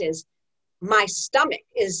guess is my stomach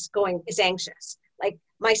is anxious. Like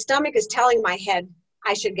my stomach is telling my head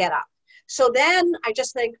I should get up. So then I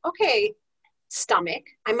just think, okay, stomach,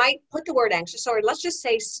 I might put the word anxious, or let's just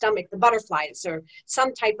say stomach, the butterflies or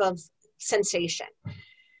some type of sensation.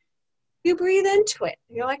 You breathe into it.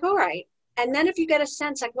 You're like, all right. And then if you get a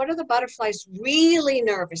sense, like, what are the butterflies really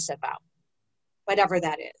nervous about? Whatever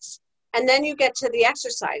that is. And then you get to the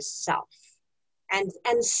exercise self and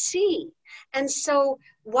see. And so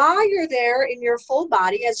while you're there in your full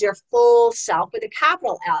body as your full self with a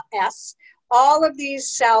capital S, all of these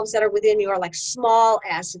selves that are within you are like small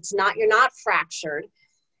s. You're not fractured.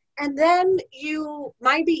 And then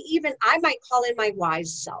I might call in my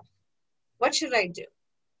wise self. What should I do?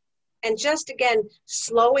 And just again,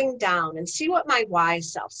 slowing down and see what my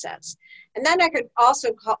wise self says. And then I could also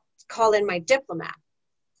call in my diplomat.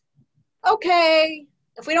 Okay,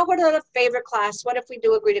 if we don't go to the favorite class, what if we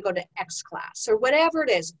do agree to go to X class or whatever it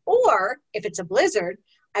is? Or if it's a blizzard,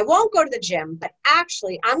 I won't go to the gym, but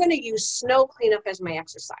actually I'm going to use snow cleanup as my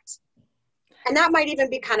exercise. And that might even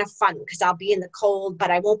be kind of fun because I'll be in the cold,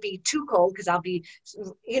 but I won't be too cold because I'll be,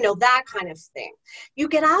 that kind of thing. You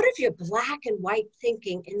get out of your black and white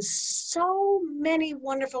thinking in so many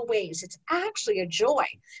wonderful ways. It's actually a joy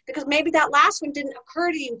because maybe that last one didn't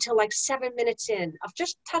occur to you until like 7 minutes in of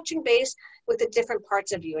just touching base with the different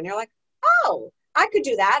parts of you. And you're like, oh, I could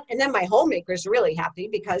do that. And then my homemaker's really happy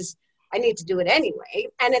because I need to do it anyway.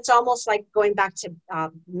 And it's almost like going back to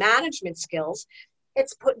management skills.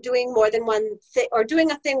 It's doing more than one thing or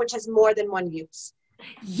doing a thing which has more than one use.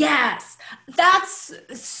 Yes, that's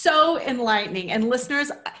so enlightening. And listeners,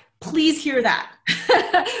 please hear that.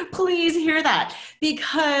 Please hear that,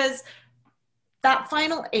 because that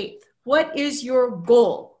final eighth, what is your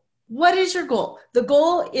goal? What is your goal? The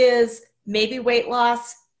goal is maybe weight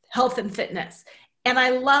loss, health and fitness. And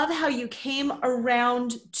I love how you came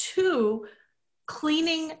around to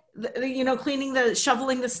shoveling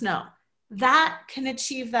the snow. That can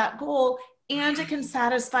achieve that goal, and it can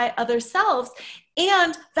satisfy other selves.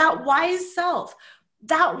 And that wise self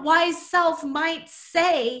might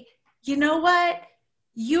say, you know what?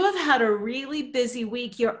 You have had a really busy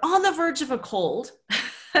week. You're on the verge of a cold.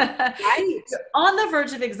 Right. You're on the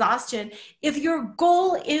verge of exhaustion. If your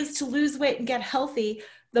goal is to lose weight and get healthy,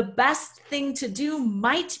 the best thing to do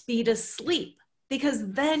might be to sleep, because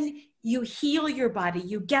then you heal your body,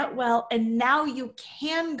 you get well, and now you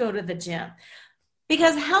can go to the gym.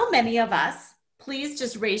 Because how many of us, please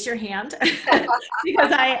just raise your hand,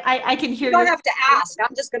 because I can hear you. Don't have to ask.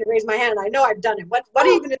 I'm just going to raise my hand. I know I've done it. What are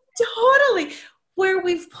you going to do? Totally. Where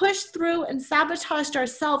we've pushed through and sabotaged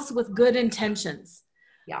ourselves with good intentions.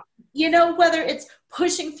 Yeah. Whether it's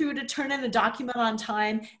pushing through to turn in a document on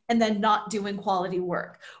time and then not doing quality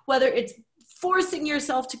work, whether it's forcing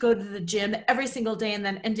yourself to go to the gym every single day and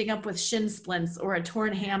then ending up with shin splints or a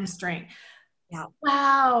torn hamstring. Yeah.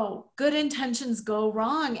 Wow. Good intentions go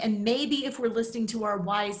wrong. And maybe if we're listening to our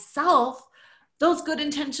wise self, those good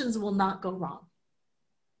intentions will not go wrong.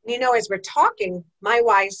 As we're talking, my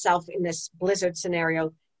wise self in this blizzard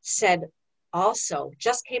scenario said also,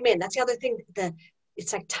 just came in. That's the other thing.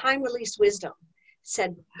 It's like time released wisdom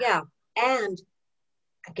said, yeah. And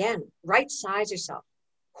again, right size yourself.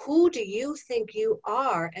 Who do you think you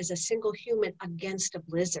are as a single human against a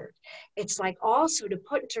blizzard? It's like also to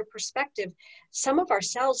put into perspective, some of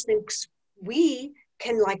ourselves thinks we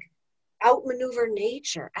can like outmaneuver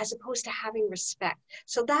nature as opposed to having respect.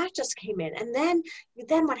 So that just came in. And then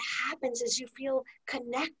what happens is you feel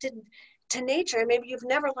connected to nature. And maybe you've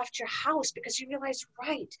never left your house because you realize,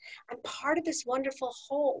 right, I'm part of this wonderful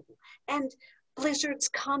whole. And blizzards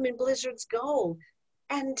come and blizzards go.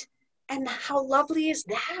 And how lovely is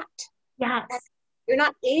that? Yes. And you're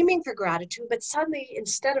not aiming for gratitude, but suddenly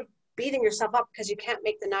instead of beating yourself up because you can't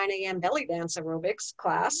make the 9 a.m. belly dance aerobics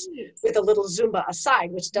class with a little Zumba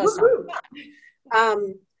aside, which does sound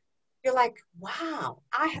fun, you're like, wow,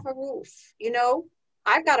 I have a roof, you know,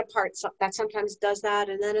 I've got a part that sometimes does that.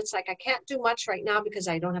 And then it's like, I can't do much right now because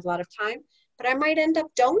I don't have a lot of time, but I might end up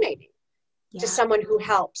donating to someone who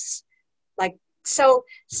helps. Like, so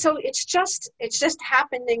it's just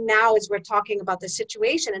happening now as we're talking about the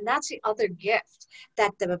situation. And that's the other gift,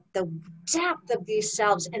 that the depth of these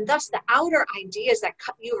selves, and thus the outer ideas that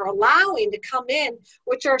you're allowing to come in,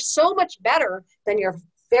 which are so much better than your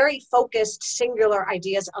very focused singular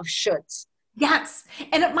ideas of shoulds. Yes.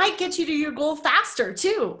 And it might get you to your goal faster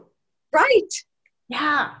too. Right.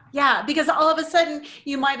 Yeah. Yeah. Because all of a sudden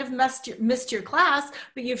you might have missed your class,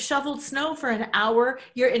 but you've shoveled snow for an hour.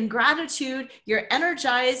 You're in gratitude. You're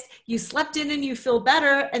energized. You slept in and you feel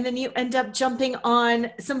better. And then you end up jumping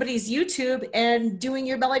on somebody's YouTube and doing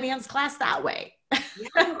your belly dance class that way.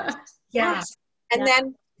 Yes. Yes. And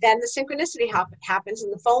then the synchronicity happens,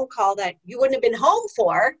 and the phone call that you wouldn't have been home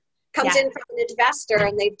for comes in from an investor,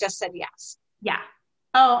 and they've just said yes. Yeah.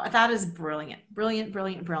 Oh, that is brilliant. Brilliant,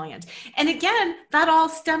 brilliant, brilliant. And again, that all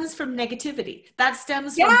stems from negativity. That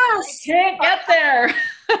stems from, I can't get there.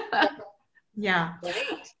 Yeah.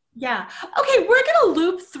 Right. Yeah. Okay. We're going to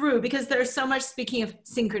loop through, because there's so much, speaking of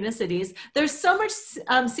synchronicities, there's so much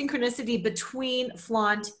synchronicity between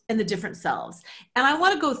Flaunt and the different selves. And I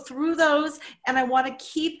want to go through those, and I want to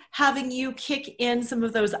keep having you kick in some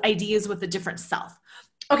of those ideas with the different self.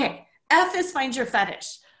 Okay. F is find your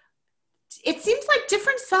fetish. It seems like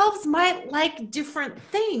different selves might like different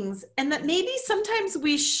things, and that maybe sometimes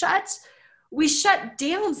we shut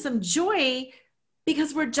down some joy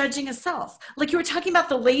because we're judging a self. Like you were talking about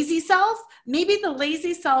the lazy self. Maybe the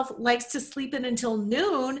lazy self likes to sleep in until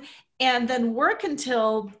noon and then work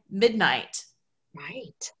until midnight.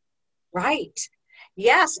 Right. Right.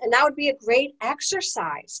 Yes. And that would be a great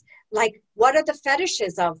exercise. Like, what are the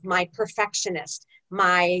fetishes of my perfectionist,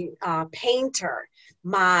 my painter,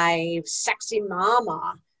 my sexy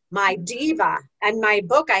mama, my diva? And my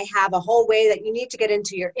book, I have a whole way that you need to get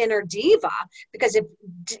into your inner diva, because if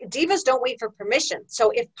divas don't wait for permission. So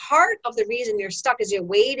if part of the reason you're stuck is you're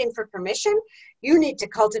waiting for permission, you need to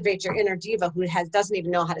cultivate your inner diva, who doesn't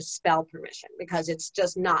even know how to spell permission, because it's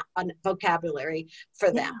just not a vocabulary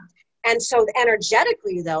for them. And so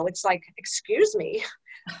energetically, though, it's like, excuse me,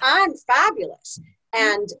 I'm fabulous.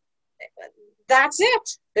 And that's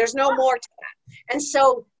it. There's no more to that. And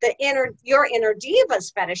so your inner diva's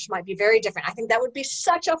fetish might be very different. I think that would be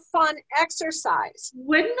such a fun exercise.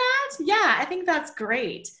 Wouldn't that? Yeah, I think that's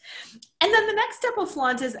great. And then the next step of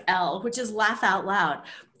Flaunt is L, which is laugh out loud.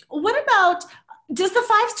 What about, does the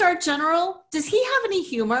 5-star general, does he have any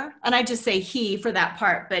humor? And I just say he for that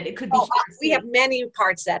part, but it could be. We have many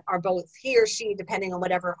parts that are both he or she, depending on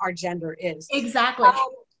whatever our gender is. Exactly.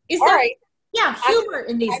 Is there, right. Yeah, humor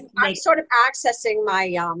in these. I'm sort of accessing my,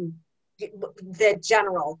 the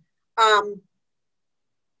general. Oh,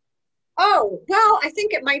 well, I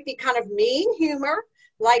think it might be kind of mean humor,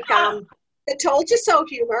 like the told you so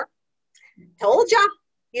humor. Told ya.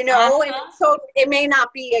 You know, and so it may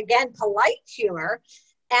not be, again, polite humor.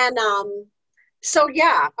 And so,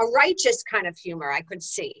 yeah, a righteous kind of humor I could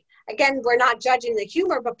see. Again, we're not judging the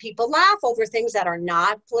humor, but people laugh over things that are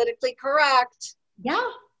not politically correct. Yeah,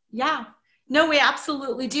 yeah. No, we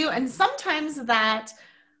absolutely do. And sometimes that,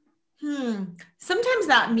 sometimes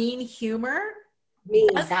that mean humor.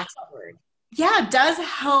 That's the word. Yeah, does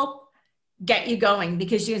help get you going,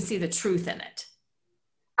 because you can see the truth in it.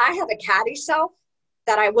 I have a catty self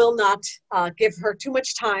that I will not give her too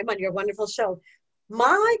much time on your wonderful show.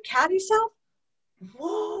 My catty self,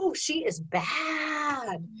 whoa, she is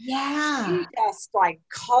bad. Yeah. She just like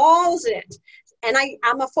calls it. And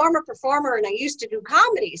I'm a former performer, and I used to do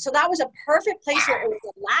comedy. So that was a perfect place where it was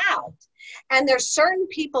allowed. And there's certain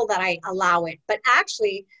people that I allow it. But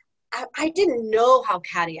actually, I didn't know how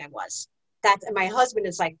catty I was. And my husband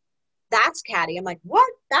is like, that's catty. I'm like,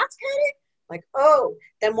 what? That's catty? Like, oh,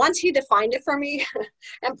 then once he defined it for me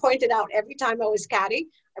and pointed out every time I was catty,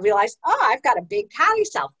 I realized, oh, I've got a big catty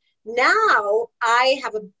self. Now I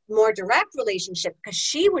have a more direct relationship, because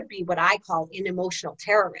she would be what I call an emotional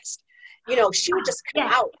terrorist. You know, she would just come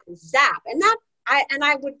out and zap. And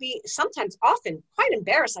I would be sometimes often quite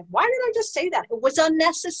embarrassed. Like, why did I just say that? It was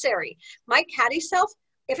unnecessary. My catty self,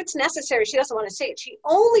 if it's necessary, she doesn't want to say it. She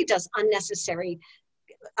only does unnecessary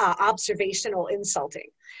observational insulting.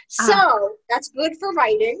 So that's good for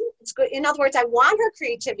writing. It's good. In other words, I want her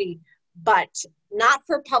creativity, but not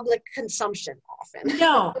for public consumption often.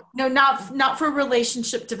 No, not for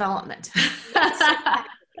relationship development.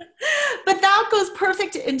 But that goes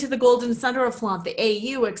perfect into the golden center of Flaunt, the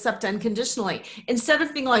AU, accept unconditionally. Instead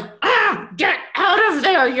of being like, get out of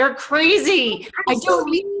there, you're crazy. I don't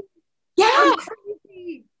need. Yeah.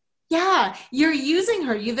 Yeah, you're using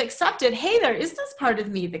her. You've accepted, hey, there is this part of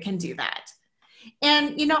me that can do that.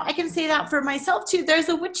 And, I can say that for myself too. There's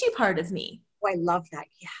a witchy part of me. Oh, I love that.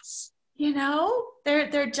 Yes.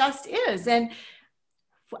 There just is. And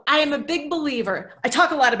I am a big believer. I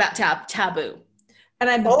talk a lot about taboo. And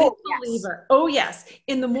I'm a big believer. Oh, yes.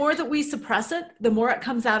 In the more that we suppress it, the more it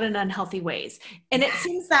comes out in unhealthy ways. And it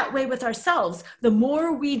seems that way with ourselves. The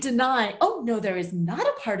more we deny, oh, no, there is not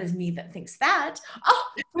a part of me that thinks that. Oh,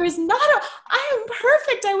 I am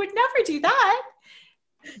perfect. I would never do that.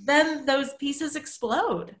 Then those pieces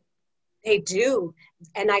explode. They do.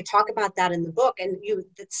 And I talk about that in the book. And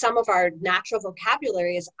some of our natural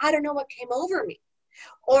vocabulary is, I don't know what came over me.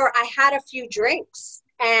 Or I had a few drinks.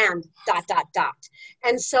 And ...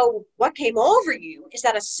 And so what came over you is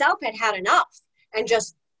that a self had enough and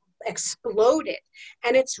just exploded.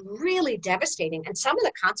 And it's really devastating. And some of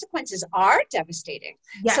the consequences are devastating.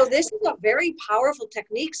 Yes. So this is a very powerful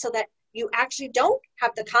technique so that you actually don't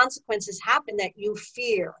have the consequences happen that you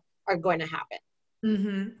fear are going to happen.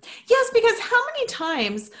 Mm-hmm. Yes, because how many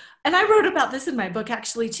times, and I wrote about this in my book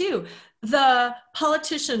actually too, the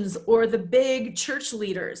politicians or the big church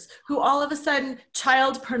leaders who all of a sudden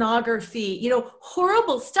child pornography,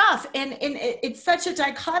 horrible stuff. And it's such a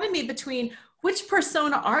dichotomy between which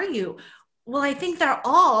persona are you? Well, I think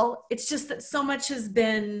it's just that so much has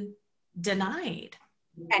been denied.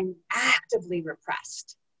 And actively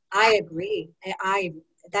repressed. I agree.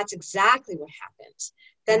 That's exactly what happens.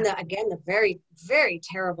 Then the very, very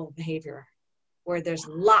terrible behavior where there's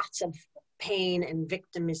lots of pain and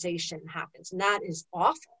victimization happens. And that is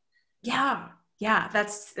awful. Yeah. Yeah.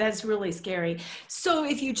 That's really scary. So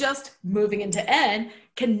if you just moving into N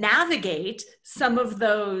can navigate some of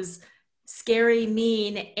those scary,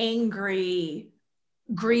 mean, angry,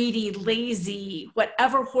 greedy, lazy,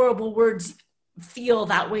 whatever horrible words feel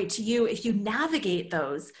that way to you, if you navigate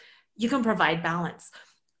those, you can provide balance.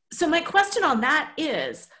 So my question on that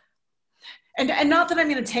is, and not that I'm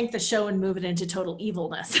going to tank the show and move it into total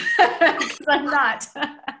evilness, because I'm not,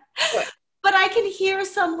 but I can hear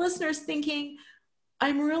some listeners thinking,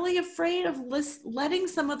 I'm really afraid of letting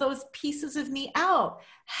some of those pieces of me out.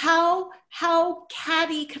 How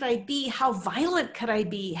catty could I be? How violent could I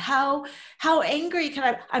be? How angry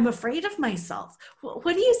could I'm afraid of myself.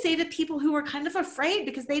 What do you say to people who are kind of afraid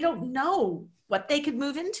because they don't know what they could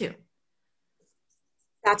move into?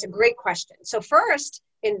 That's a great question. So first,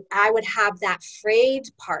 I would have that afraid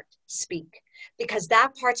part speak, because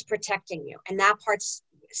that part's protecting you, and that part's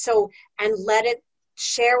and let it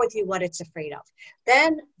share with you what it's afraid of.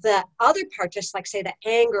 Then the other part, just like say the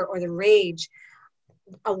anger or the rage,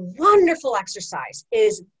 a wonderful exercise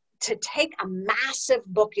is to take a massive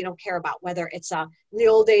book you don't care about, whether it's in the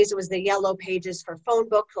old days, it was the yellow pages for phone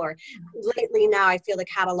book, or lately now I feel the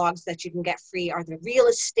catalogs that you can get free are the real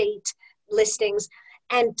estate listings,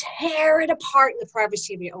 and tear it apart in the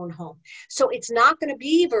privacy of your own home. So it's not going to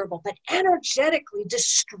be verbal, but energetically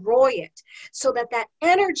destroy it so that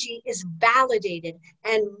energy is validated.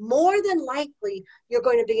 And more than likely, you're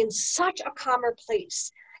going to be in such a calmer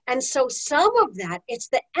place. And so some of that, it's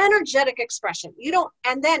the energetic expression.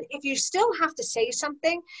 And then if you still have to say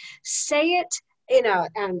something, say it in a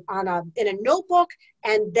notebook,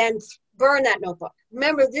 and then burn that notebook.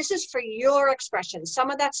 Remember, this is for your expression.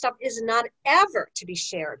 Some of that stuff is not ever to be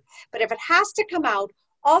shared. But if it has to come out,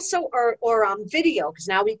 also, or on video, because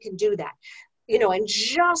now we can do that, and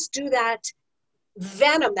just do that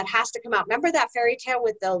venom that has to come out. Remember that fairy tale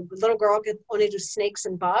with the little girl could only do snakes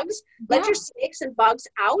and bugs? Yeah. Let your snakes and bugs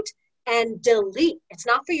out and delete. It's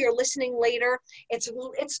not for your listening later. It's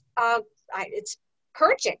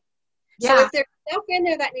purging. Yeah. So if there's stuff in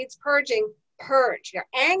there that needs purging, purge. Your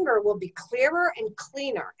anger will be clearer and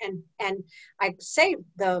cleaner. And I say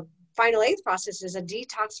the final eighth process is a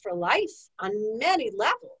detox for life on many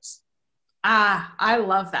levels. I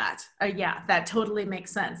love that. Yeah, that totally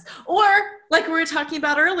makes sense. Or like we were talking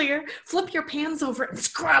about earlier, flip your pans over and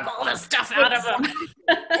scrub all the stuff out of them.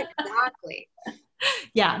 Exactly.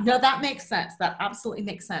 Yeah, no, that makes sense. That absolutely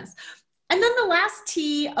makes sense. And then the last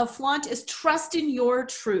T of flaunt is trust in your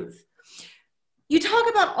truth. You talk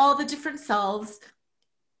about all the different selves.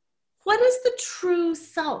 What is the true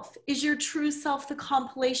self? Is your true self the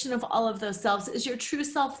compilation of all of those selves? Is your true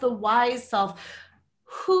self the wise self?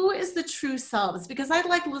 Who is the true selves? Because I'd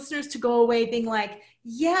like listeners to go away being like,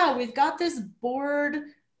 yeah, we've got this board,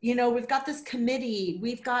 we've got this committee,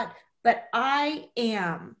 but I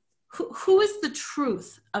am. Who is the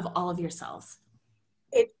truth of all of yourselves?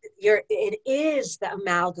 it is the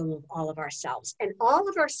amalgam of all of ourselves, and all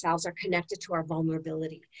of ourselves are connected to our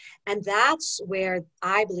vulnerability. And that's where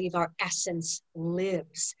I believe our essence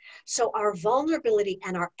lives. So our vulnerability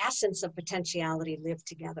and our essence of potentiality live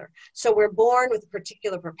together. So we're born with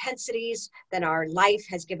particular propensities, then our life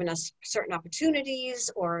has given us certain opportunities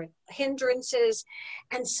or hindrances.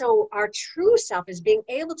 And so our true self is being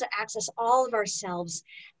able to access all of ourselves.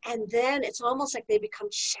 And then it's almost like they become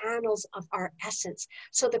channels of our essence.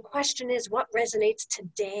 So the question is, what resonates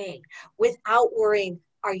today without worrying,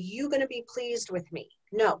 are you going to be pleased with me?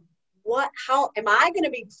 No. How am I going to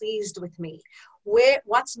be pleased with me?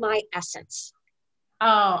 What's my essence?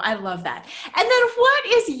 Oh, I love that. And then what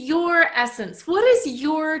is your essence? What is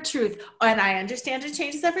your truth? And I understand it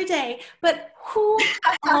changes every day, but who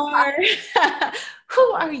are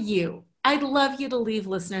you? I'd love you to leave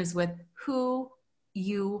listeners with who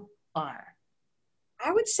you are.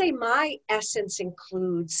 I would say my essence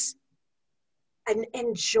includes an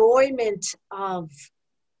enjoyment of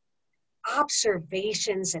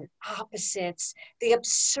observations and opposites, the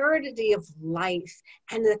absurdity of life,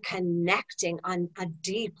 and the connecting on a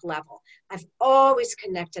deep level. I've always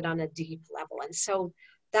connected on a deep level. And so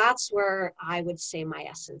that's where I would say my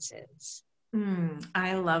essence is.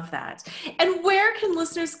 I love that. And where can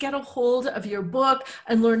listeners get a hold of your book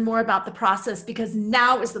and learn more about the process? Because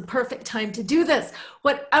now is the perfect time to do this.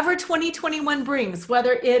 Whatever 2021 brings,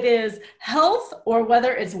 whether it is health or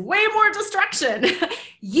whether it's way more destruction,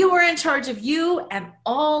 you are in charge of you and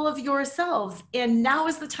all of yourselves. And now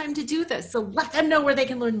is the time to do this. So let them know where they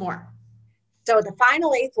can learn more. So the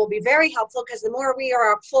final eighth will be very helpful because the more we are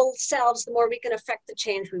our full selves, the more we can affect the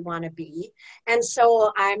change we want to be. And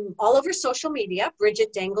so I'm all over social media,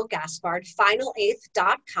 Bridget Dangle Gaspard,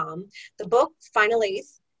 finaleighth.com. The book, Final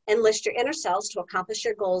Eighth, Enlist Your Inner Selves to Accomplish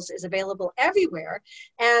Your Goals, is available everywhere.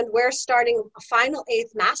 And we're starting a Final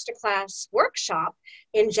Eighth Masterclass workshop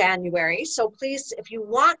in January. So please, if you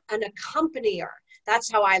want an accompanier,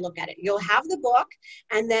 that's how I look at it. You'll have the book,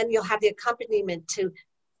 and then you'll have the accompaniment to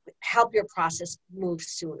help your process move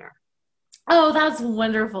sooner. Oh, that's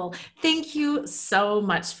wonderful. Thank you so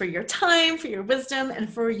much for your time, for your wisdom,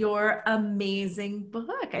 and for your amazing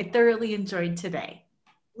book. I thoroughly enjoyed today.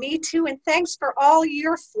 Me too. And thanks for all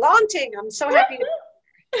your flaunting. I'm so happy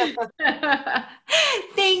to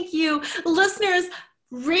Thank you. Listeners,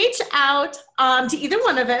 reach out to either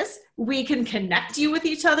one of us. We can connect you with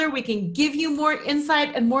each other. We can give you more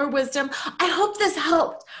insight and more wisdom. I hope this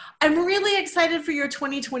helped. I'm really excited for your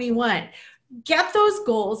 2021. Get those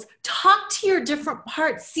goals, talk to your different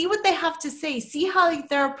parts, see what they have to say, see how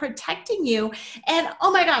they're protecting you. And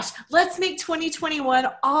oh my gosh, let's make 2021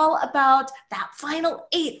 all about that final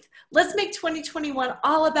eighth. Let's make 2021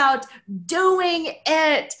 all about doing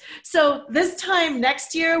it. So this time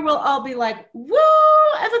next year, we'll all be like, woo,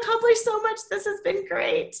 I've accomplished so much. This has been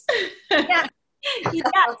great. Yeah. Yes.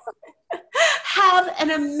 Have an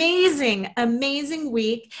amazing, amazing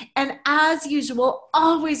week. And as usual,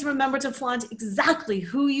 always remember to flaunt exactly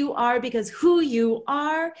who you are, because who you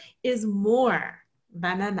are is more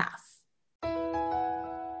than enough.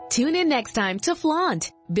 Tune in next time to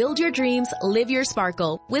Flaunt. Build your dreams, live your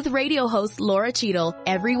sparkle with radio host Laura Cheadle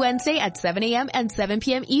every Wednesday at 7 a.m. and 7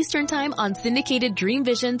 p.m. Eastern Time on syndicated Dream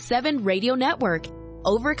Vision 7 radio network.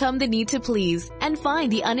 Overcome the need to please and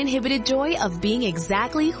find the uninhibited joy of being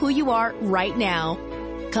exactly who you are right now.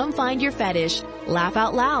 Come find your fetish, laugh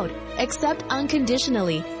out loud, accept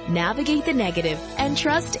unconditionally, navigate the negative, and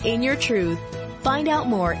trust in your truth. Find out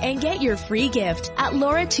more and get your free gift at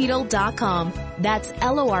lauracheadle.com. That's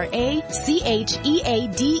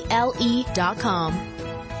LORACHEADLE.com.